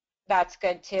that's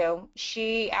good too.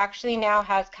 She actually now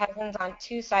has cousins on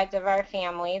two sides of our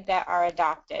family that are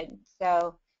adopted.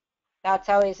 So that's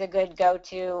always a good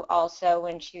go-to also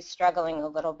when she's struggling a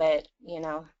little bit, you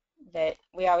know, that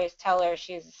we always tell her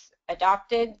she's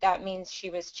adopted. That means she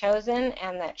was chosen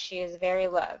and that she is very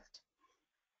loved.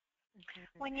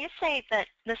 When you say that,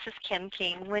 this is Kim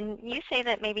King, when you say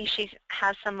that maybe she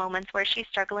has some moments where she's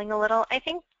struggling a little, I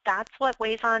think that's what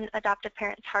weighs on adoptive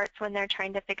parents' hearts when they're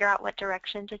trying to figure out what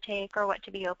direction to take or what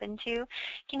to be open to.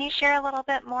 Can you share a little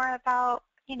bit more about,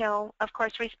 you know, of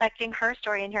course respecting her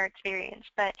story and her experience,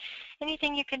 but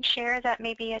anything you can share that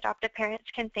maybe adoptive parents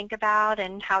can think about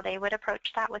and how they would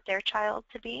approach that with their child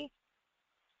to be?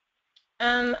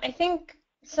 I think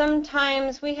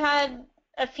sometimes we had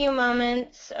a few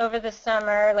moments over the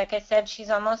summer. Like I said, she's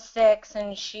almost 6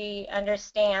 and she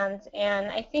understands.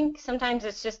 And I think sometimes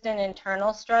it's just an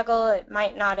internal struggle. It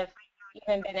might not have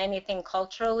even been anything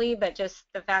culturally, but just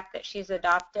the fact that she's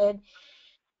adopted.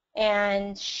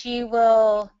 And she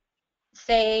will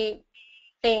say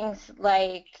things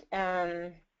like,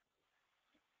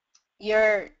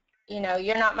 you're,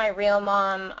 you're not my real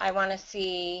mom. I want to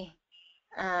see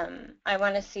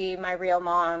my real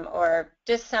mom, or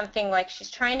just something like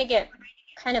she's trying to get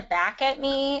kind of back at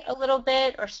me a little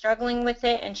bit or struggling with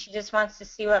it, and she just wants to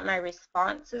see what my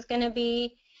response is going to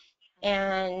be.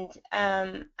 And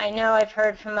I know I've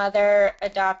heard from other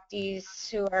adoptees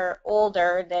who are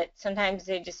older that sometimes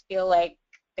they just feel like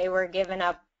they were given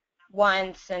up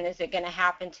once and is it going to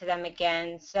happen to them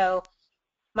again? So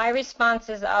my response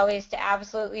is always to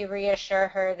absolutely reassure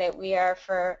her that we are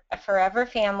a forever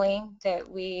family, that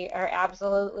we are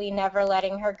absolutely never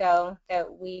letting her go,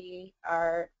 that we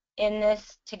are in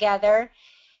this together,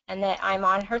 and that I'm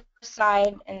on her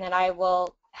side, and that I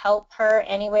will help her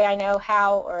any way I know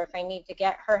how, or if I need to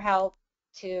get her help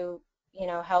to,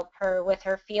 help her with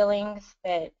her feelings,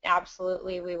 that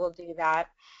absolutely we will do that.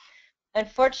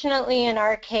 Unfortunately, in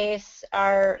our case,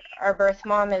 our birth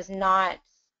mom is not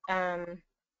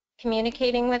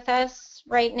communicating with us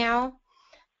right now.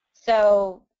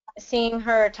 So seeing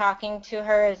her, talking to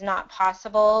her is not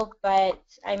possible, but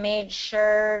I made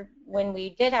sure when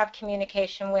we did have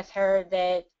communication with her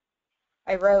that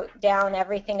I wrote down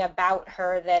everything about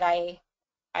her that I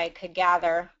could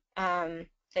gather,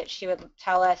 that she would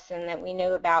tell us and that we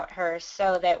knew about her,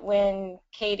 so that when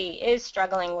Katie is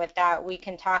struggling with that, we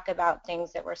can talk about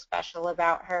things that were special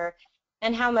about her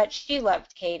and how much she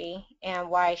loved Katie and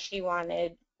why she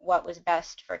wanted what was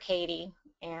best for Katie.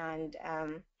 And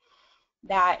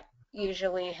that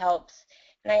usually helps.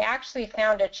 And I actually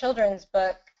found a children's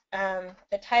book.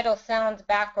 The title sounds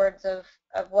backwards of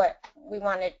what we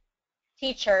want to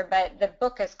teach her, but the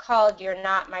book is called You're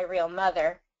Not My Real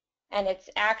Mother. And it's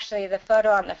actually, the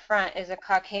photo on the front is a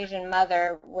Caucasian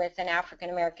mother with an African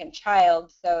American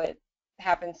child, so it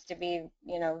happens to be,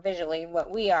 visually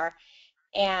what we are.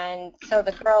 And so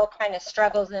the girl kind of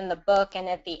struggles in the book, and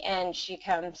at the end she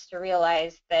comes to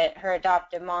realize that her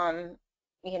adoptive mom,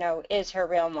 is her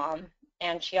real mom,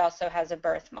 and she also has a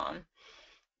birth mom,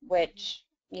 which,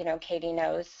 Katie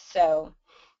knows. So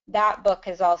that book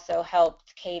has also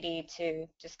helped Katie to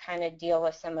just kind of deal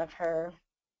with some of her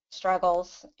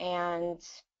struggles, and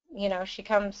she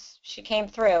came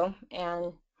through,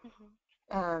 and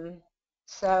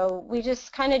so we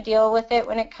just kind of deal with it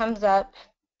when it comes up,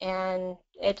 and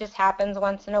it just happens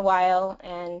once in a while,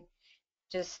 and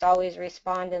just always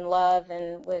respond in love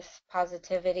and with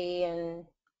positivity, and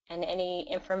any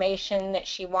information that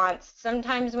she wants.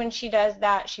 Sometimes when she does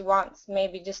that, she wants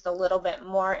maybe just a little bit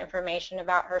more information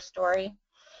about her story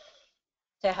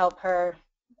to help her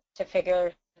to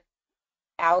figure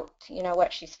out,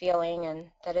 what she's feeling, and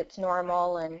that it's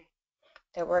normal, and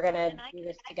that we're going to do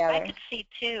this together. I could see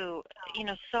too,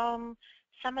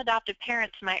 some adoptive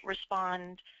parents might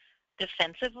respond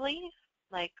defensively,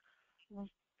 like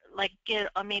get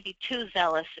maybe too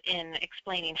zealous in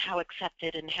explaining how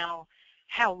accepted and how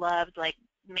loved, like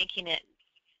making it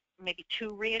maybe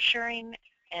too reassuring,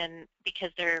 and because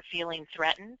they're feeling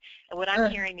threatened. And what I'm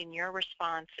hearing in your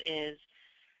response is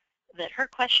that her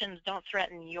questions don't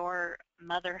threaten your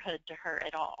motherhood to her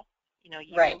at all.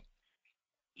 Right.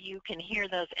 You can hear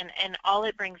those, and all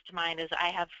it brings to mind is I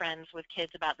have friends with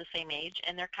kids about the same age,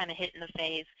 and they're kind of hitting the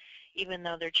phase, even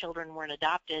though their children weren't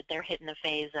adopted, they're hitting the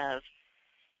phase of,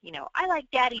 I like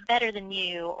daddy better than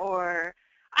you, or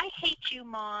I hate you,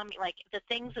 mom, like the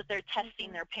things that they're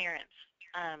testing their parents,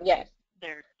 Yes.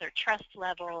 their trust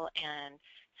level and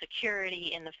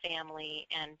security in the family,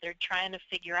 and they're trying to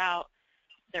figure out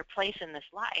their place in this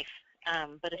life.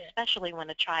 But especially when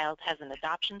a child has an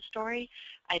adoption story,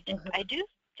 I do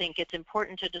think it's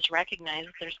important to just recognize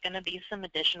there's going to be some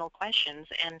additional questions,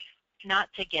 and not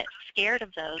to get scared of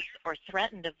those or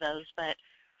threatened of those, but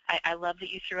I love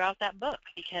that you threw out that book,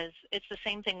 because it's the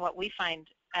same thing what we find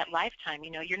at Lifetime.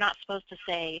 You know, you're not supposed to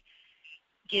say,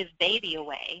 give baby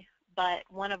away, but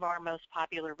one of our most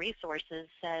popular resources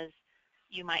says,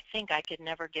 you might think I could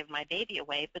never give my baby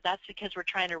away, but that's because we're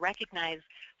trying to recognize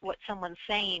what someone's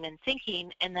saying and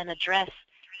thinking, and then address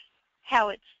how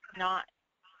it's not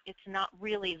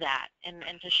really that, and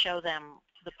to show them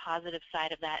the positive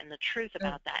side of that and the truth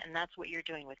about that, and that's what you're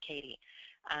doing with Katie.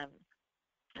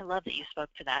 I love that you spoke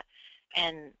to that,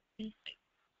 and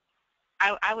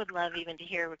I would love even to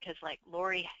hear, because like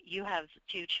Lori, you have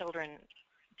 2 children,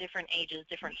 different ages,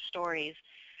 different stories,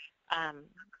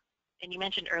 and you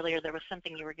mentioned earlier there was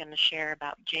something you were going to share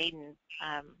about Jaden,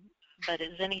 but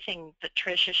is anything that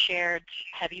Tricia shared,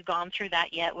 have you gone through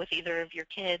that yet with either of your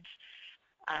kids?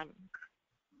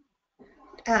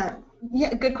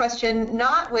 Yeah, good question.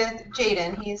 Not with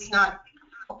Jaden. He's not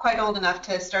quite old enough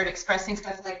to start expressing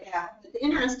stuff like that. But the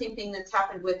interesting thing that's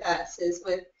happened with us is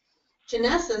with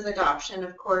Janessa's adoption,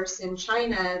 of course, in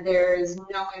China, there is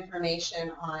no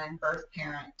information on birth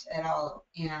parent at all.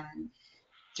 And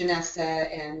Janessa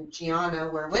and Gianna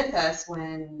were with us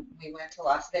when we went to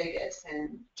Las Vegas,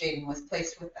 and Jaden was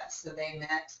placed with us. So they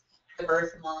met the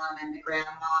birth mom and the grandma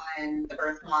and the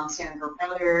birth mom's younger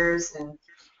brothers, and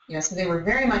so they were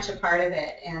very much a part of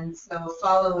it. And so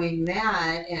following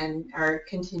that and our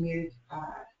continued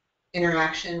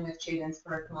interaction with Jaden's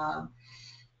birth mom,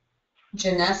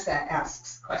 Janessa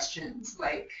asks questions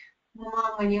like,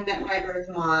 Mom, when you met my birth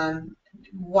mom,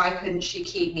 why couldn't she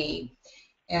keep me?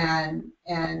 And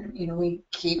we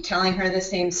keep telling her the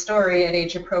same story at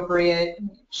age appropriate.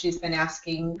 She's been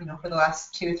asking, for the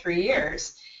last 2 or 3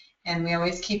 years. And we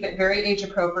always keep it very age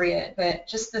appropriate. But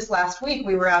just this last week,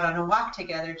 we were out on a walk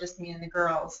together, just me and the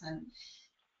girls, and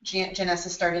Janessa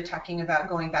started talking about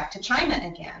going back to China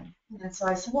again. And so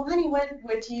I said, well, honey,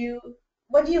 what do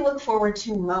you look forward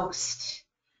to most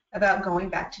about going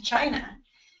back to China?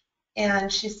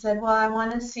 And she said, well, I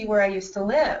want to see where I used to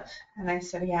live. And I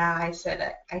said, yeah, I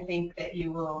think that it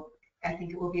will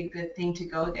be a good thing to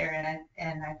go there,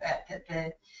 and I bet that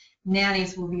the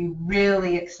nannies will be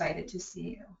really excited to see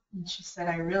you. And she said,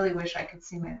 I really wish I could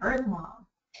see my birth mom.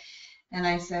 And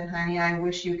I said, honey, I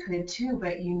wish you could too,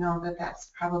 but you know that that's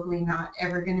probably not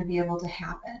ever going to be able to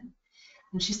happen.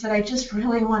 And she said, I just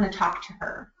really want to talk to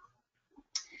her.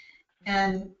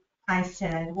 And I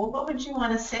said, well, what would you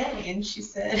want to say? And she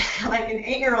said, like an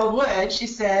 8-year-old would, she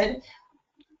said,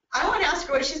 I want to ask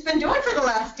her what she's been doing for the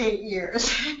last 8 years.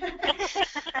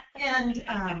 And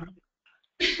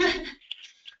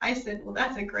I said, well,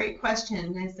 that's a great question.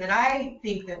 And I said, I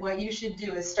think that what you should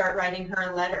do is start writing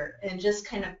her a letter, and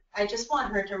I just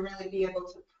want her to really be able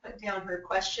to put down her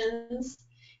questions,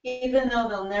 even though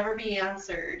they'll never be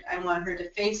answered. I want her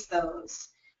to face those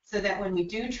so that when we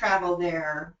do travel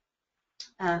there,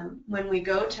 when we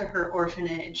go to her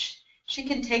orphanage, she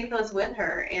can take those with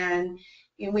her, and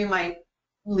we might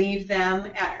leave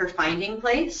them at her finding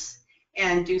place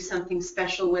and do something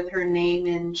special with her name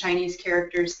in Chinese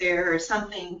characters there, or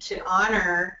something to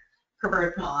honor her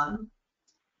birth mom.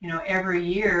 Every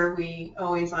year we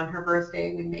always, on her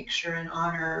birthday, we make sure and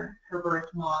honor her birth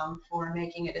mom for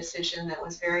making a decision that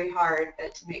was very hard,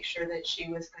 but to make sure that she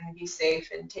was going to be safe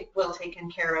and well taken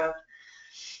care of.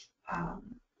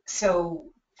 So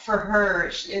for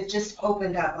her, it just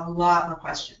opened up a lot more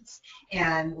questions,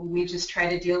 and we just try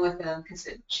to deal with them, because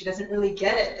she doesn't really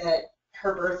get it that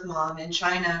her birth mom in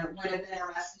China would have been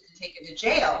arrested and taken to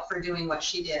jail for doing what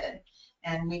she did.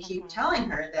 And we keep telling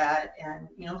her that, and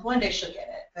one day she'll get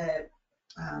it. But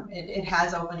it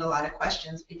has opened a lot of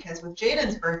questions, because with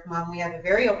Jaden's birth mom, we have a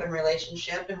very open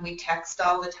relationship, and we text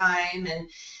all the time, and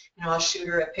I'll shoot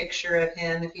her a picture of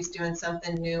him if he's doing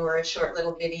something new, or a short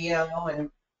little video.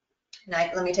 And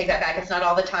let me take that back. It's not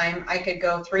all the time. I could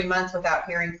go 3 months without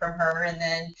hearing from her, and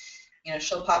then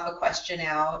she'll pop a question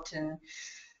out, and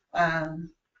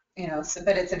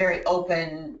but it's a very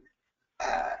open,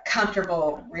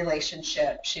 comfortable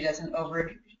relationship. She doesn't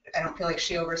I don't feel like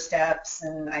she oversteps,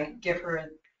 and I give her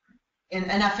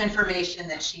enough information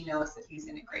that she knows that he's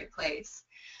in a great place.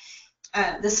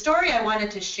 The story I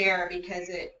wanted to share, because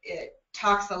it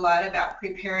talks a lot about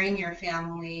preparing your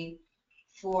family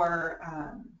for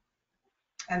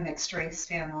a mixed race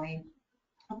family,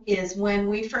 is when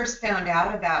we first found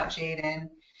out about Jaden,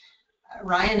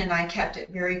 Ryan and I kept it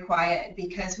very quiet,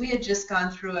 because we had just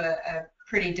gone through a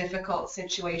pretty difficult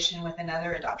situation with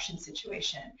another adoption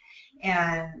situation,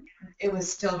 and it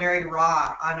was still very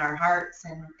raw on our hearts,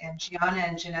 and Gianna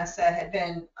and Janessa had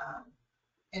been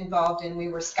involved in, we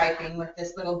were Skyping with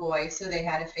this little boy, so they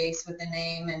had a face with a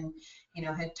name and, you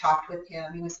know, had talked with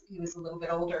him. He was a little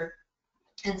bit older.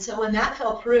 And so when that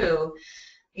fell through,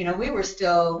 you know, we were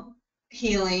still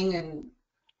healing and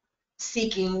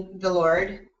seeking the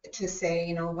Lord to say,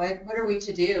 you know, what are we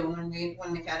to do when we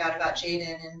found out about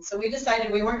Jaden? And so we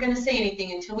decided we weren't going to say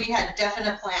anything until we had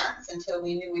definite plans, until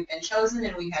we knew we'd been chosen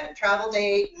and we had a travel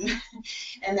date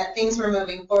and that things were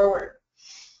moving forward.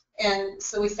 And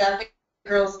so we sat the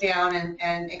girls down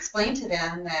and explained to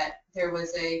them that there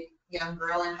was a young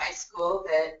girl in high school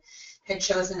that had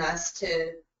chosen us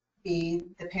to be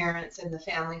the parents and the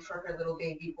family for her little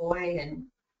baby boy. And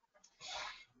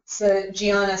so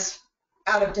Gianna's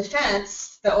out of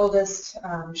defense, the oldest,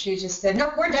 she just said,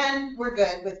 no, we're done. We're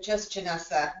good with just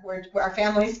Janessa. Our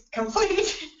family's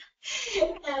complete.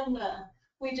 And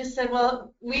we just said,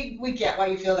 well, we get why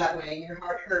you feel that way. Your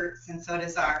heart hurts, and so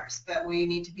does ours. But we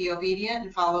need to be obedient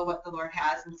and follow what the Lord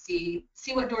has and see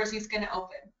what doors he's going to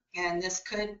open. And this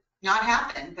could not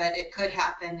happen, but it could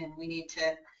happen, and we need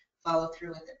to follow through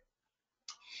with it.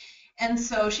 And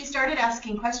so she started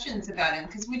asking questions about him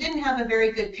because we didn't have a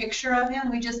very good picture of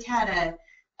him. We just had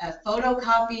a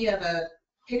photocopy of a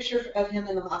picture of him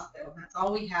in the hospital. That's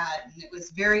all we had, and it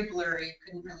was very blurry. You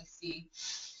couldn't really see.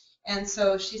 And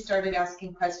so she started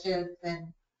asking questions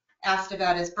and asked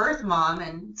about his birth mom.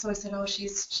 And so I said, oh,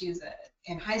 she's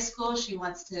in high school. She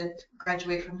wants to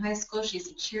graduate from high school.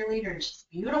 She's a cheerleader, and she's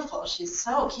beautiful. She's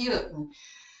so cute. And,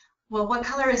 well, what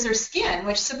color is her skin?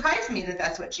 Which surprised me that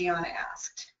that's what Gianna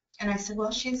asked. And I said, well,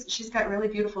 she's got really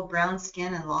beautiful brown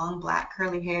skin and long black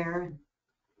curly hair. And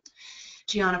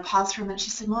Gianna paused for a minute. She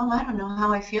said, Mom, I don't know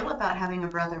how I feel about having a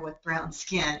brother with brown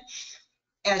skin.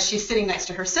 As she's sitting next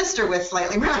to her sister with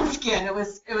slightly brown skin, it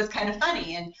was kind of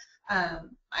funny. And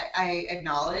I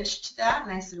acknowledged that,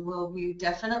 and I said, well, we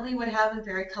definitely would have a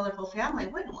very colorful family,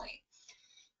 wouldn't we?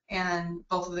 And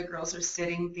both of the girls are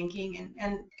sitting thinking,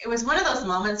 and it was one of those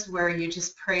moments where you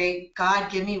just pray,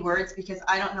 God, give me words because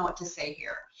I don't know what to say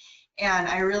here. And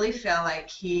I really felt like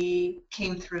he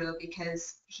came through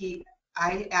because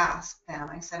I asked them,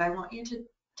 I said, I want you to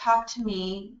talk to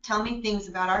me, tell me things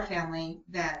about our family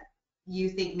that you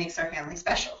think makes our family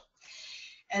special.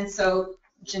 And so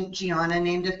Gianna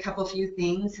named a couple few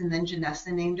things, and then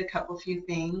Janessa named a couple few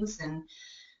things, and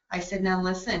I said, now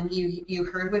listen, you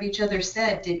heard what each other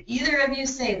said. Did either of you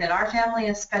say that our family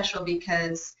is special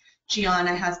because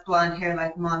Gianna has blonde hair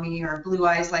like mommy, or blue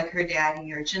eyes like her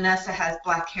daddy, or Janessa has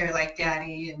black hair like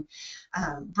daddy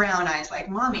and brown eyes like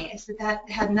mommy? I said, that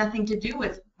had nothing to do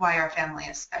with why our family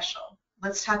is special.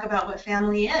 Let's talk about what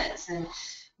family is. And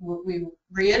we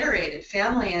reiterated,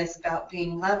 family is about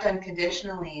being loved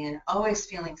unconditionally and always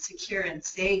feeling secure and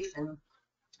safe and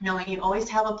knowing you always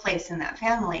have a place in that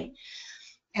family.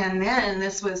 And then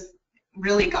this was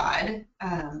really God.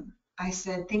 I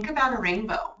said, think about a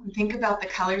rainbow. Think about the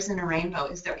colors in a rainbow.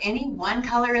 Is there any one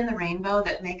color in the rainbow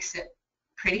that makes it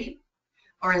pretty?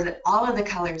 Or is it all of the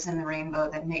colors in the rainbow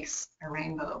that makes a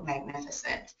rainbow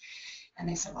magnificent? And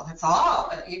they said, well, it's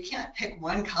all. You can't pick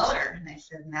one color. And I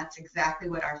said, and that's exactly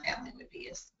what our family would be.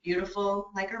 It's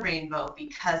beautiful like a rainbow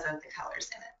because of the colors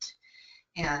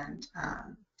in it. And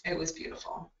it was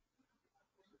beautiful.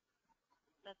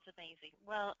 That's amazing.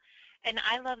 Well, and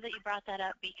I love that you brought that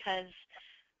up because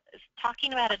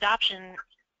talking about adoption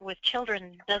with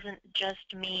children doesn't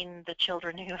just mean the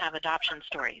children who have adoption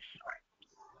stories.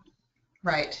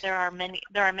 Right. There are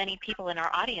many people in our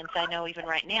audience, I know even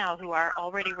right now, who are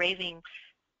already raising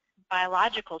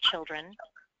biological children,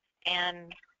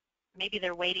 and maybe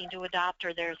they're waiting to adopt,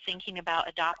 or they're thinking about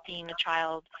adopting a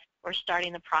child or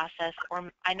starting the process.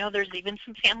 Or I know there's even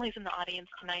some families in the audience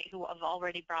tonight who have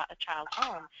already brought a child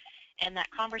home, and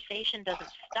that conversation doesn't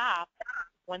stop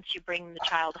once you bring the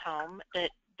child home.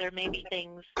 That there may be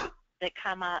things that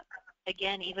come up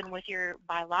again, even with your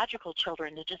biological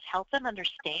children, to just help them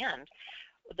understand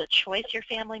the choice your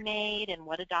family made and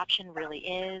what adoption really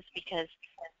is, because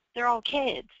they're all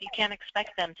kids. You can't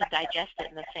expect them to digest it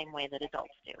in the same way that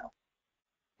adults do.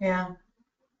 Yeah.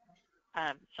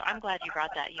 So I'm glad you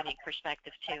brought that unique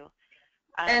perspective too.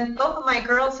 And both of my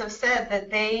girls have said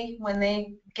that when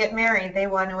they get married, they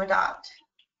want to adopt.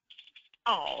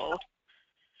 Oh.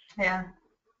 Yeah.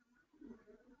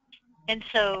 And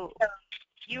so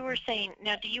you were saying,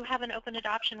 now do you have an open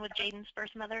adoption with Jaden's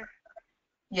birth mother?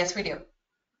 Yes, we do.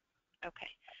 Okay.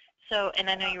 So, and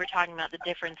I know you were talking about the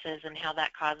differences and how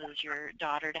that causes your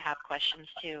daughter to have questions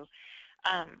too.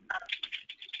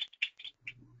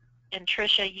 And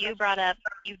Tricia, you brought up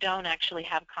you don't actually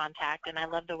have contact, and I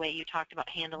love the way you talked about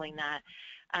handling that.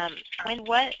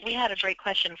 We had a great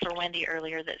question for Wendy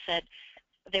earlier that said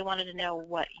they wanted to know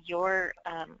what your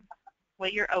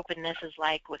what your openness is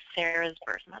like with Sarah's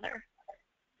birth mother.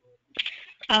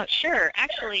 Sure.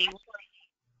 Actually,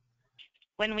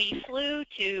 when we flew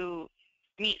to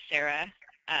meet Sarah,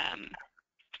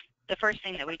 the first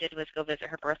thing that we did was go visit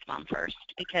her birth mom first,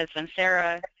 because when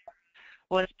Sarah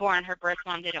was born, her birth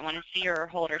mom didn't want to see her or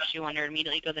hold her. She wanted her to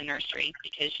immediately go to the nursery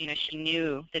because, you know, she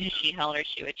knew that if she held her,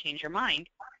 she would change her mind.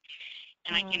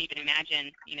 And I can't even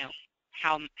imagine, you know,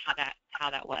 how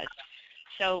that was.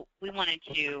 So we wanted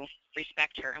to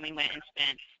respect her, and we went and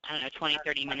spent, I don't know, 20,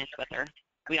 30 minutes with her.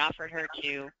 We offered her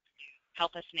to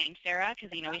help us name Sarah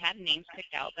because, you know, we had names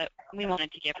picked out, but we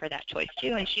wanted to give her that choice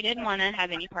too, and she didn't want to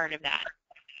have any part of that.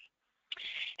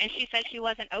 And she said she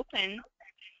wasn't open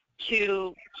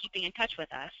to keeping in touch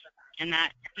with us, and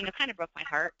that, you know, kind of broke my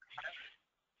heart.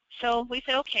 So we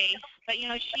said, okay, but, you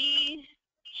know, she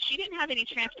didn't have any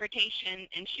transportation,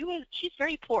 and she's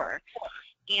very poor.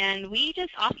 And we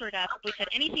just offered up, we said,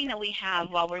 anything that we have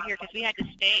while we're here, because we had to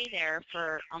stay there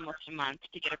for almost a month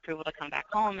to get approval to come back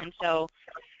home. And so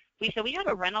we said, we have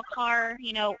a rental car,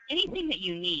 you know, anything that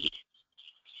you need.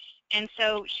 And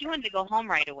so she wanted to go home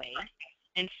right away,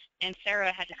 and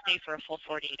Sarah had to stay for a full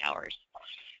 48 hours.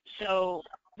 So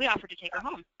we offered to take her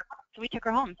home. So we took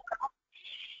her home.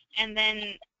 And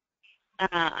then,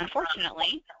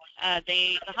 unfortunately,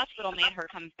 the hospital made her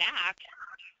come back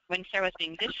when Sarah was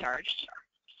being discharged,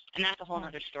 and that's a whole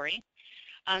other story.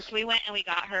 So we went and we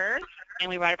got her, and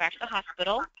we brought her back to the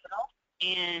hospital,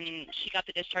 and she got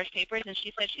the discharge papers, and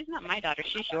she said, she's not my daughter,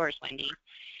 she's yours, Wendy.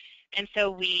 And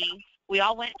so we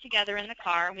all went together in the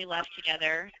car, and we left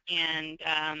together, and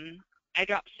I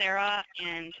dropped Sarah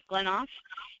and Glenn off,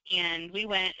 and we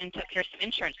went and took care of some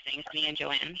insurance things, me and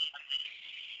Joanne.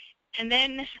 And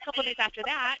then a couple of days after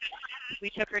that, we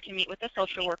took her to meet with a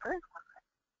social worker,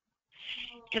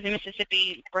 because in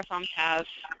Mississippi, birth moms have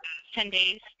 10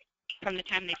 days from the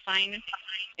time they sign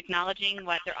acknowledging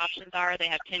what their options are. They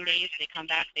have 10 days. They come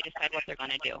back. They decide what they're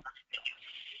going to do.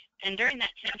 And during that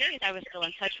 10 days, I was still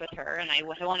in touch with her, and I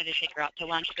wanted to take her out to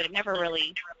lunch, but it never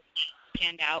really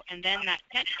panned out. And then that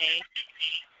 10th day,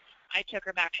 I took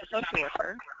her back to the social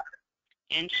worker,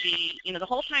 and she, you know, the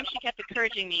whole time she kept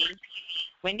encouraging me,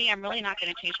 Wendy, I'm really not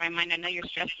going to change my mind. I know you're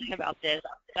stressing about this,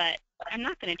 but I'm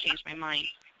not going to change my mind.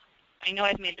 I know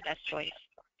I've made the best choice.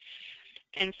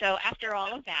 And so after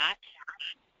all of that,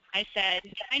 I said,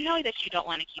 I know that you don't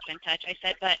want to keep in touch. I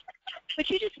said, but would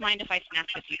you just mind if I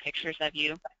snapped a few pictures of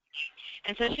you?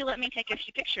 And so she let me take a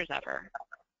few pictures of her.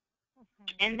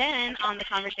 And then on the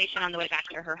conversation on the way back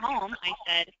to her home, I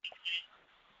said,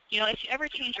 you know, if you ever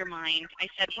change your mind, I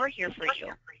said, we're here for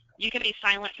you. You can be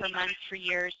silent for months, for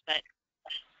years, but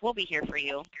we'll be here for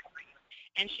you.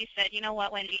 And she said, you know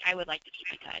what, Wendy, I would like to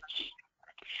keep in touch.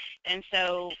 And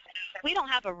so we don't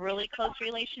have a really close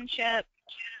relationship,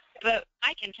 but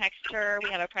I can text her.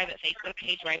 We have a private Facebook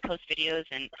page where I post videos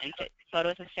and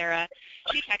photos of Sarah.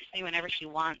 She texts me whenever she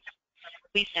wants.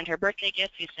 We send her birthday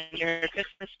gifts. We send her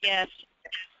Christmas gifts.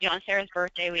 You know, on Sarah's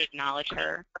birthday, we acknowledge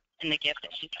her and the gift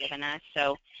that she's given us.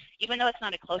 So even though it's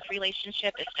not a close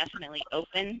relationship, it's definitely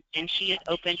open, and she is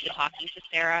open to talking to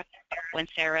Sarah when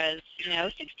Sarah's, you know,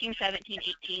 16, 17,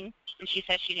 18, and she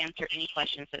says she'd answer any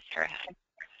questions that Sarah had.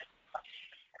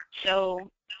 So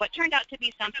what turned out to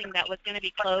be something that was going to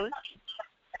be closed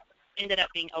ended up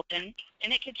being open,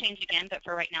 and it could change again, but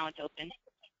for right now it's open.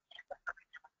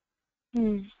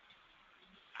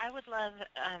 I would love,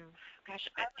 gosh,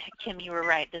 Kim, you were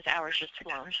right. This hour's just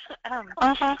flown.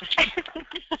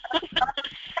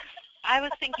 I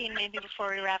was thinking maybe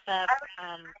before we wrap up,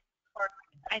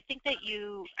 I think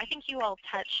you all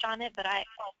touched on it, but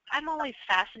I'm always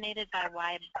fascinated by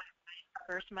why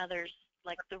birth mothers,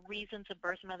 like the reasons a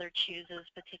birth mother chooses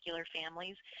particular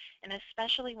families, and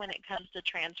especially when it comes to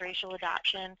transracial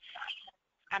adoption.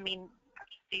 I mean,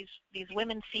 these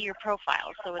women see your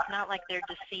profile, so it's not like they're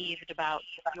deceived about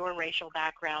your racial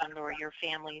background or your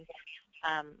family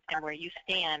and where you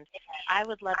stand. I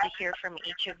would love to hear from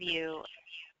each of you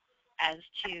as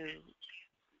to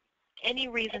any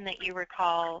reason that you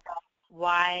recall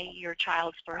why your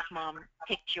child's birth mom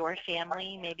picked your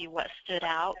family, maybe what stood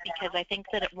out, because I think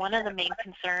that one of the main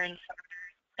concerns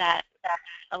that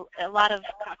a lot of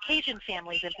Caucasian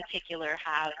families in particular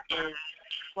have is,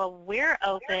 well, we're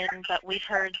open, but we've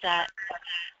heard that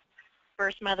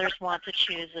birth mothers want to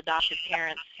choose adoptive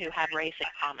parents who have race in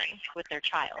common with their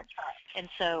child. And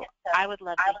so I would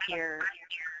love to hear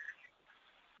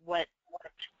what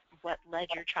led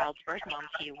your child's birth mom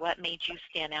to you, what made you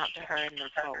stand out to her and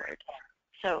move forward.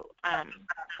 So,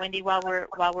 Wendy, while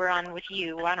we're on with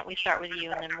you, why don't we start with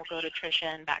you, and then we'll go to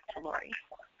Tricia and back to Lori.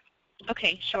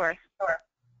 Okay, sure.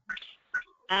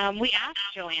 We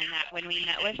asked Joanne that when we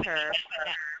met with her,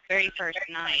 very first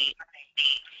night.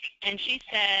 And she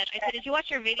said, I said, did you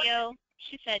watch your video?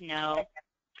 She said, no.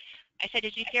 I said,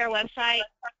 did you see our website?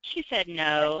 She said,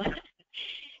 no.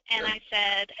 And I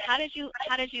said, how did you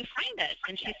find us?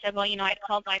 And she said, well, I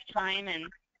called Lifetime, and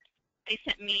they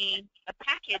sent me a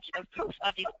package of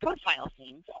these profile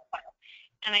things.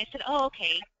 And I said, oh,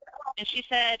 okay. And she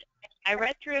said, I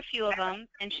read through a few of them,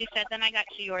 and she said, then I got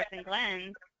to yours and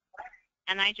Glenn's,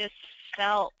 and I just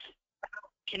felt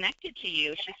connected to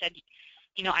you. She said,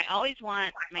 I always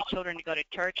want my children to go to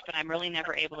church, but I'm really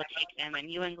never able to take them. And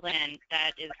you and Glenn,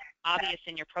 that is obvious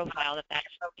in your profile that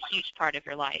that's a huge part of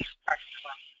your life.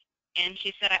 And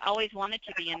she said, I always wanted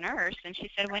to be a nurse. And she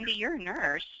said, Wendy, you're a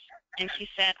nurse. And she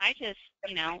said, I just,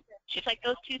 she's like,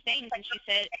 those two things. And she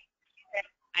said,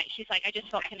 she's like, I just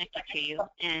felt connected to you.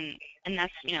 And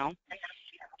that's, I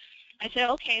said,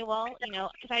 okay, well,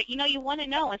 because you want to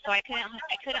know. And so I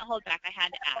couldn't hold back. I had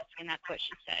to ask. And that's what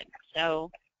she said. So,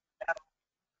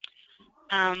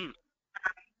 I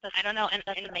don't know, and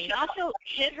she also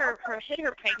hid her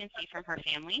pregnancy from her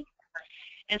family,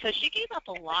 and so she gave up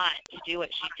a lot to do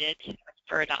what she did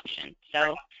for adoption.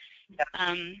 So,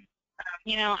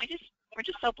 we're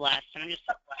just so blessed, and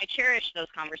I cherish those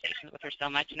conversations with her so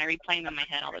much, and I replay them in my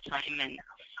head all the time. And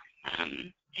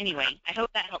anyway, I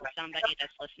hope that helps somebody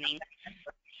that's listening.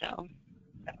 So,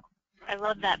 I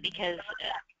love that because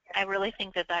I really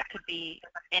think that could be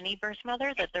any birth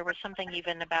mother, that there was something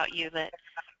even about you that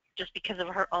just because of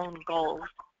her own goals,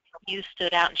 you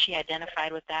stood out and she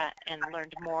identified with that and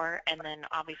learned more, and then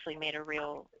obviously made a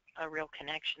real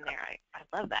connection there. I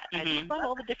love that. Mm-hmm. I just love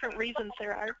all the different reasons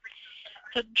there are.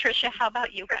 So Tricia, how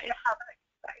about you guys?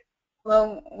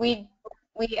 Well, we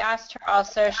asked her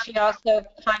also. She also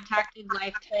contacted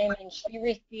Lifetime, and she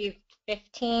received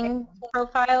 15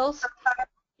 profiles.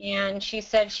 And she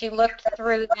said she looked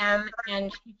through them,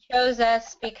 and she chose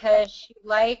us because she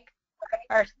liked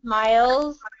our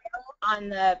smiles on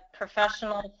the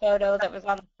professional photo that was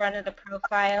on the front of the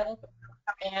profile,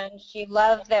 and she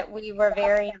loved that we were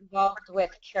very involved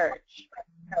with church.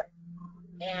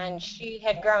 And she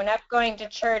had grown up going to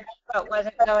church but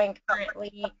wasn't going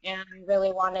currently and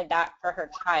really wanted that for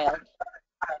her child.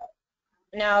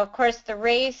 Now, of course, the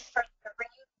race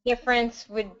difference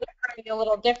would be a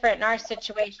little different in our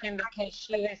situation because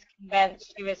she was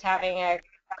convinced she was having a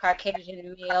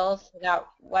Caucasian male, so that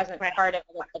wasn't part of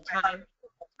it at the time.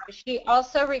 She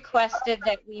also requested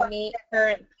that we meet her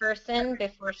in person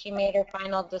before she made her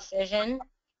final decision.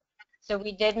 So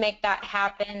we did make that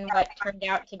happen, what turned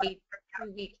out to be 2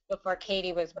 weeks before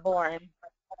Katie was born.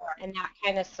 And that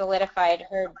kind of solidified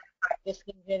her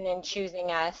decision in choosing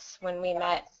us when we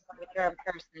met with her in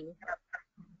person.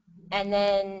 And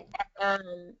then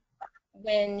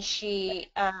when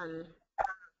she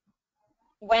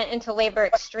went into labor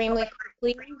extremely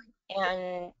quickly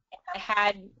and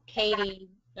had Katie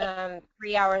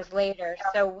 3 hours later,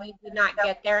 so we did not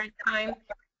get there in time.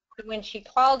 So when she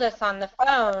called us on the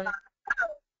phone,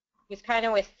 it was kind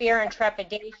of with fear and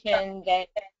trepidation that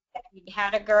we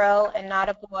had a girl and not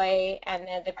a boy, and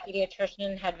then the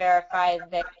pediatrician had verified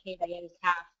that Katie is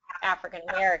half African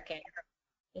American.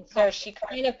 And so she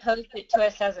kind of posed it to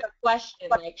us as a question,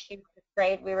 like she was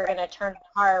afraid we were going to turn the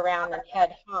car around and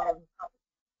head home,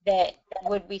 that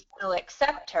would we still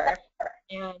accept her?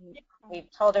 And we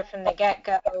told her from the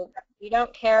get-go, we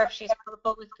don't care if she's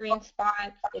purple with green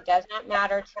spots. It does not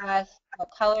matter to us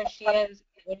what color she is,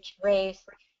 which race,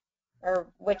 or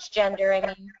which gender, I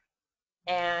mean.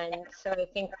 And so I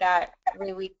think that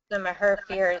relieved some of her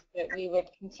fears that we would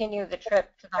continue the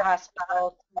trip to the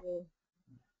hospital to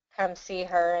come see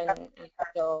her and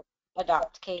still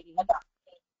adopt Katie.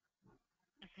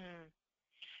 Mm-hmm.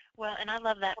 Well, and I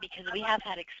love that because we have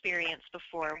had experience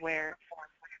before where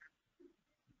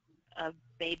a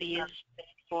baby is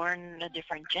born a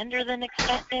different gender than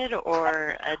expected,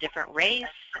 or a different race,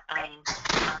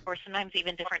 or sometimes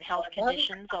even different health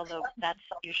conditions, although that's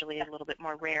usually a little bit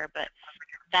more rare. But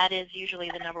that is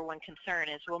usually the number one concern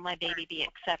is, will my baby be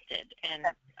accepted? And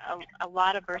a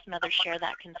lot of birth mothers share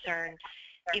that concern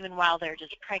even while they're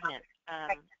just pregnant.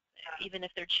 Even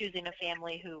if they're choosing a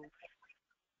family who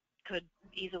could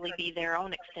easily be their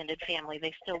own extended family,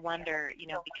 they still wonder,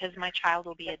 because my child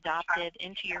will be adopted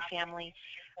into your family,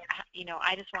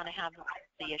 I just want to have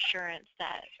the assurance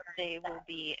that they will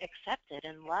be accepted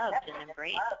and loved and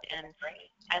embraced. And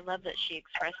I love that she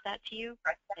expressed that to you,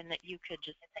 and that you could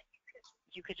just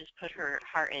put her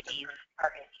heart at ease.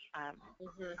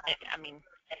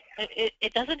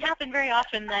 It doesn't happen very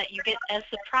often that you get as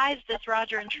surprised as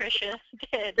Roger and Tricia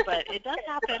did, but it does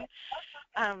happen.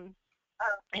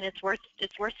 And it's worth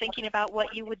thinking about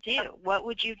what you would do. What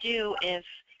would you do if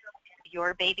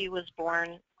your baby was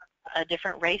born a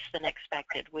different race than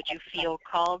expected, would you feel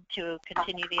called to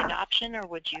continue the adoption, or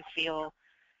would you feel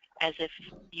as if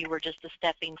you were just a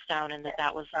stepping stone and that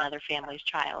that was another family's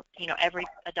child? You know, every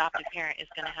adoptive parent is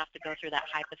going to have to go through that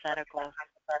hypothetical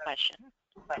question.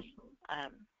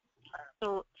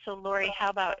 So Lori, how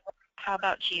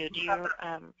about you? Do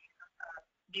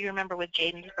you remember with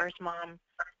Jaden's birth mom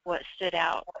what stood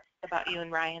out about you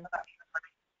and Ryan?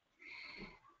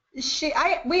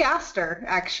 We asked her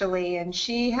actually, and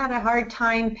she had a hard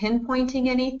time pinpointing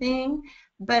anything.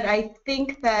 But I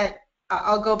think that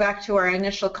I'll go back to our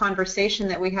initial conversation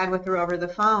that we had with her over the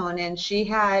phone, and she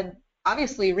had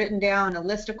obviously written down a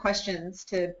list of questions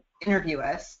to interview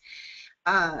us.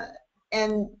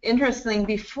 And interestingly,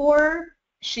 before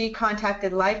she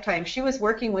contacted Lifetime, she was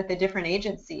working with a different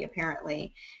agency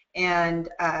apparently. And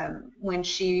when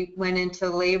she went into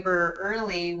labor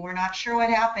early, we're not sure what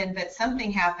happened, but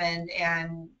something happened,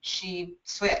 and she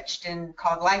switched and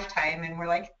called Lifetime, and we're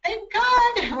like, thank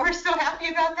God, we're so happy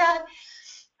about that.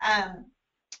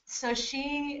 So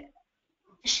she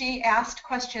asked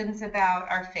questions about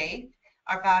our faith,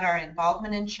 about our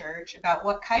involvement in church, about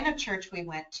what kind of church we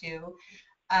went to,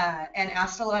 and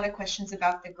asked a lot of questions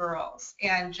about the girls.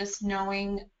 And just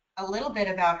knowing a little bit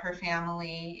about her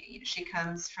family, she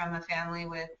comes from a family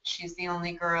with, she's the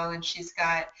only girl, and she's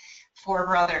got 4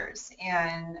 brothers.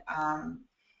 And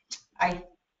I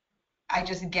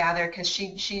just gather, because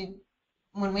she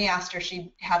when we asked her,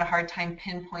 she had a hard time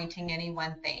pinpointing any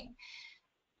one thing.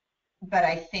 But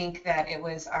I think that it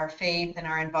was our faith and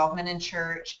our involvement in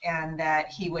church, and that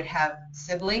he would have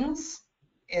siblings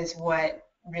is what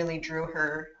really drew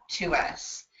her to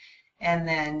us. And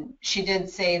then she did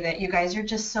say that you guys are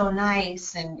just so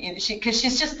nice, and because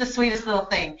she's just the sweetest little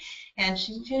thing, and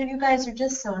you guys are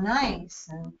just so nice.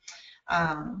 And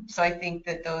so I think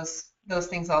that those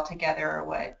things all together are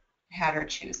what had her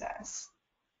choose us.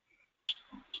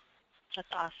 That's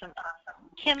awesome.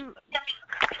 Kim,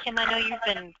 I know you've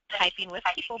been typing with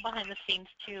people behind the scenes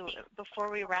too. Before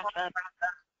we wrap up,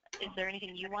 is there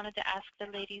anything you wanted to ask the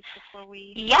ladies before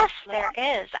we? Yes, there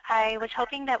is. I was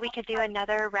hoping that we could do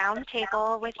another round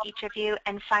table with each of you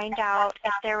and find out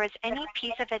if there was any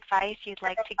piece of advice you'd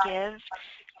like to give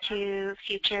to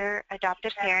future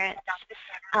adoptive parents.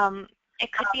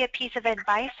 It could be a piece of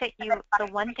advice that the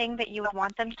one thing that you would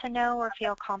want them to know or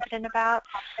feel confident about,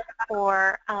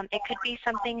 or it could be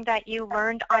something that you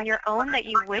learned on your own that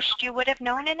you wished you would have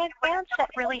known in advance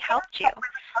that really helped you.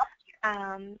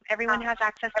 Everyone has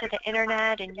access to the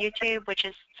internet and YouTube, which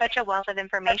is such a wealth of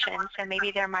information, so maybe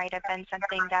there might have been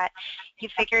something that you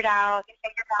figured out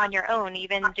on your own.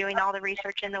 Even doing all the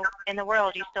research in the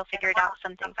world, you still figured out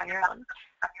some things on your own.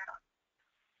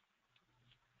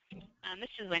 This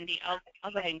is Wendy.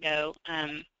 I'll go ahead and go.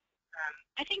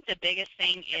 I think the biggest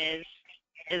thing is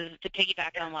to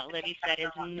piggyback on what Libby said, is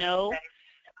know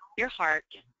your heart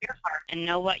and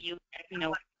know what you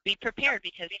know. Be prepared,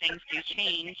 because things do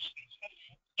change.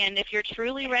 And if you're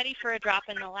truly ready for a drop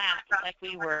in the lap, like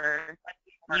we were,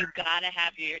 you got to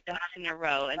have your ducks in a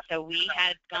row. And so we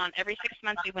had gone every 6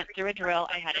 months. We went through a drill.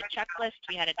 I had a checklist.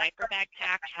 We had a diaper bag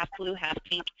packed, half blue, half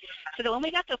pink, so that when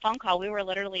we got the phone call, we were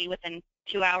literally within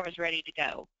 2 hours ready to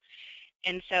go.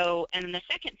 And so, and the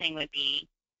second thing would be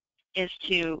is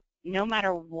to, no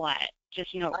matter what,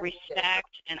 just respect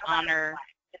and honor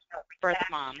birth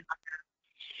mom.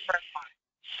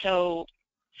 So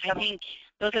I think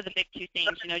those are the big 2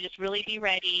 things. Just really be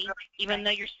ready, even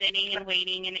though you're sitting and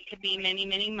waiting, and it could be many,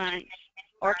 many months,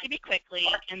 or it could be quickly,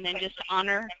 and then just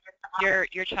honor your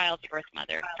child's birth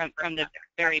mother from the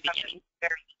very beginning.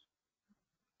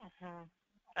 Mm-hmm.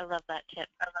 I love that tip.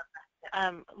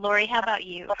 Lori, how about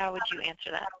you? How would you answer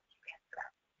that?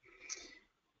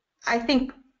 I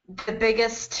think the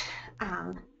biggest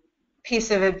piece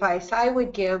of advice I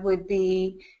would give would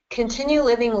be continue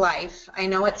living life. I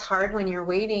know it's hard when you're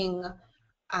waiting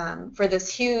for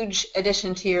this huge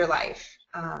addition to your life,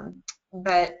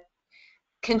 but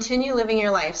continue living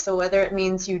your life. So whether it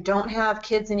means you don't have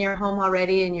kids in your home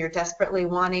already and you're desperately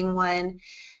wanting one,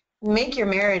 make your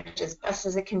marriage as best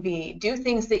as it can be. Do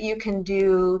things that you can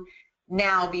do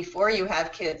now before you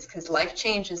have kids, because life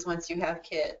changes once you have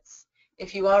kids.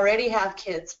 If you already have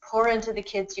kids, pour into the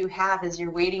kids you have as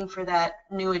you're waiting for that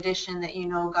new addition that you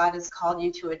know God has called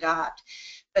you to adopt.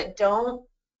 But don't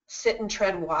sit and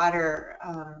tread water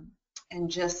and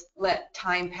just let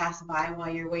time pass by while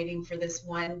you're waiting for this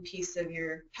one piece of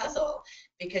your puzzle,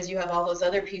 because you have all those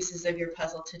other pieces of your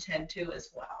puzzle to tend to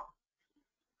as well.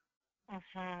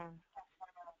 Mm-hmm.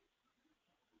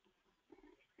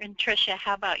 And Tricia,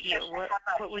 how about you?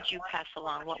 What would you pass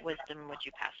along? What wisdom would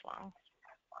you pass along?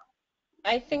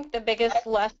 I think the biggest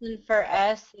lesson for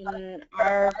us in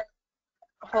our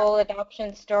whole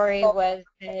adoption story was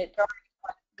that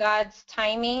God's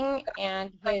timing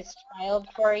and His child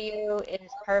for you is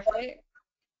perfect.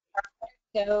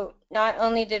 So not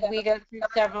only did we go through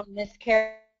several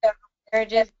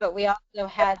miscarriages, but we also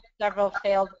had several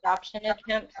failed adoption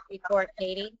attempts before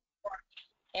Katie.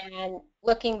 And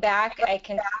looking back, I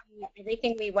can see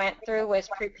everything we went through was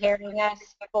preparing us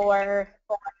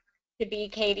to be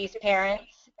Katie's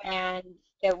parents, and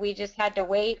that we just had to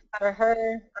wait for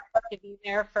her to be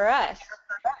there for us.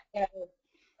 So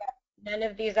none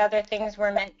of these other things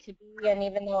were meant to be, and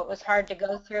even though it was hard to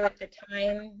go through at the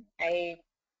time, I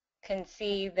can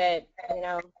see that, you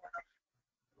know,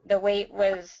 the wait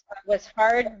was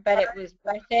hard, but it was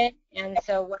worth it. And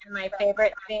so one of my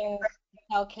favorite things to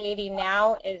tell Katie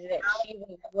now is that she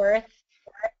was worth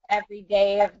every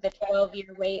day of the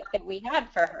 12-year wait that we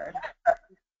had for her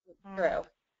through.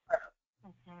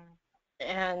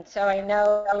 And so I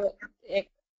know it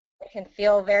can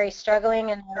feel very struggling,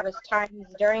 and there was times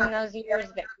during those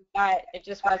years that we thought it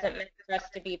just wasn't meant for us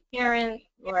to be parents,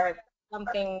 or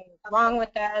something wrong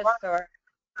with us, but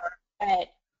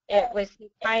it was His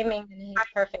timing and His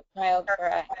perfect child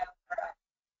for us.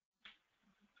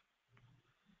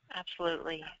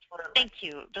 Absolutely. Thank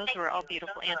you. Those were all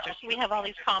beautiful answers. We have all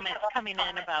these comments coming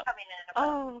in about,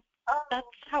 oh, that's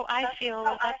how I feel.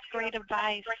 That's great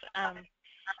advice.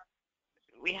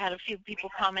 We had a few people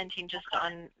commenting just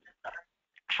on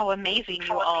how amazing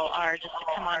you all are, just to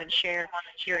come on and share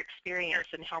your experience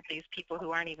and help these people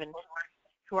who aren't even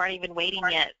waiting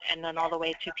yet, and then all the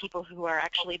way to people who are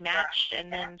actually matched,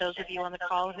 and then those of you on the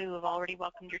call who have already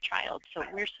welcomed your child. So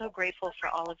we're so grateful for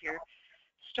all of your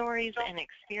stories and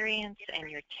experience and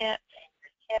your tips.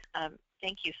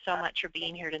 Thank you so much for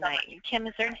being here tonight. Kim,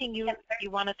 is there anything you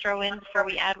want to throw in before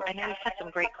we add? I know we've had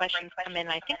some great questions come in.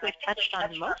 I think we've touched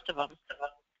on most of them.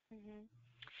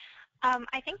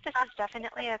 I think this is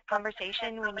definitely a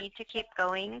conversation we need to keep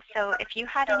going. So if you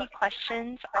had any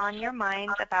questions on your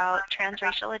mind about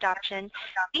transracial adoption,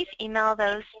 please email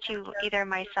those to either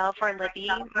myself or Libby.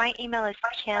 My email is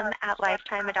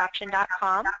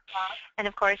kim@lifetimeadoption.com. And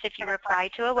of course, if you reply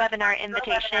to a webinar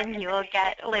invitation, you will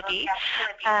get Libby.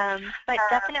 But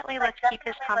definitely let's keep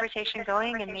this conversation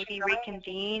going and maybe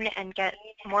reconvene and get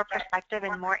more perspective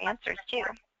and more answers too.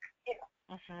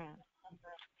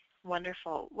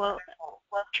 Wonderful. Well,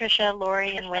 Tricia,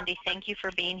 Lori, and Wendy, thank you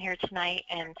for being here tonight.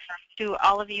 And to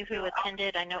all of you who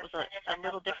attended, I know it was a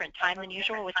little different time than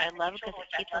usual, which I love because it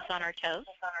keeps us on our toes.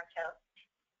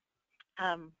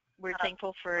 We're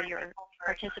thankful for your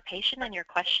participation and your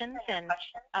questions. And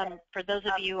for those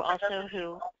of you also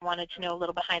who wanted to know a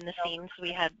little behind the scenes,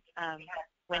 we had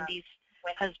Wendy's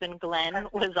husband Glenn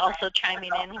was also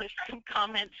chiming in with some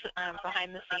comments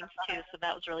behind the scenes too, so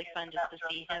that was really fun just to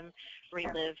see him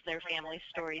relive their family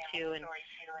story too, and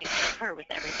concur with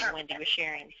everything Wendy was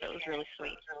sharing, so it was really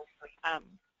sweet.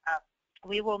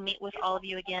 We will meet with all of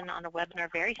you again on a webinar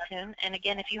very soon, and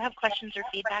again, if you have questions or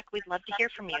feedback, we'd love to hear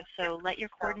from you, so let your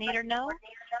coordinator know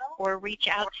or reach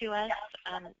out to us.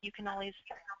 You can always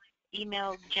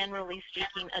email, generally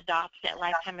speaking,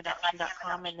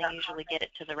 adopt@lifetimeadoption.com, and they usually get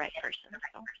it to the right person.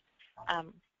 So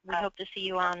we hope to see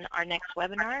you on our next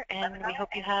webinar, and we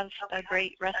hope you have a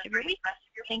great rest of your week.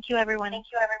 Thank you, everyone.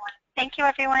 Thank you,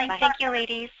 everyone. Bye. Thank you,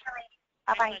 ladies.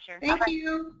 Bye-bye. Thank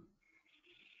you.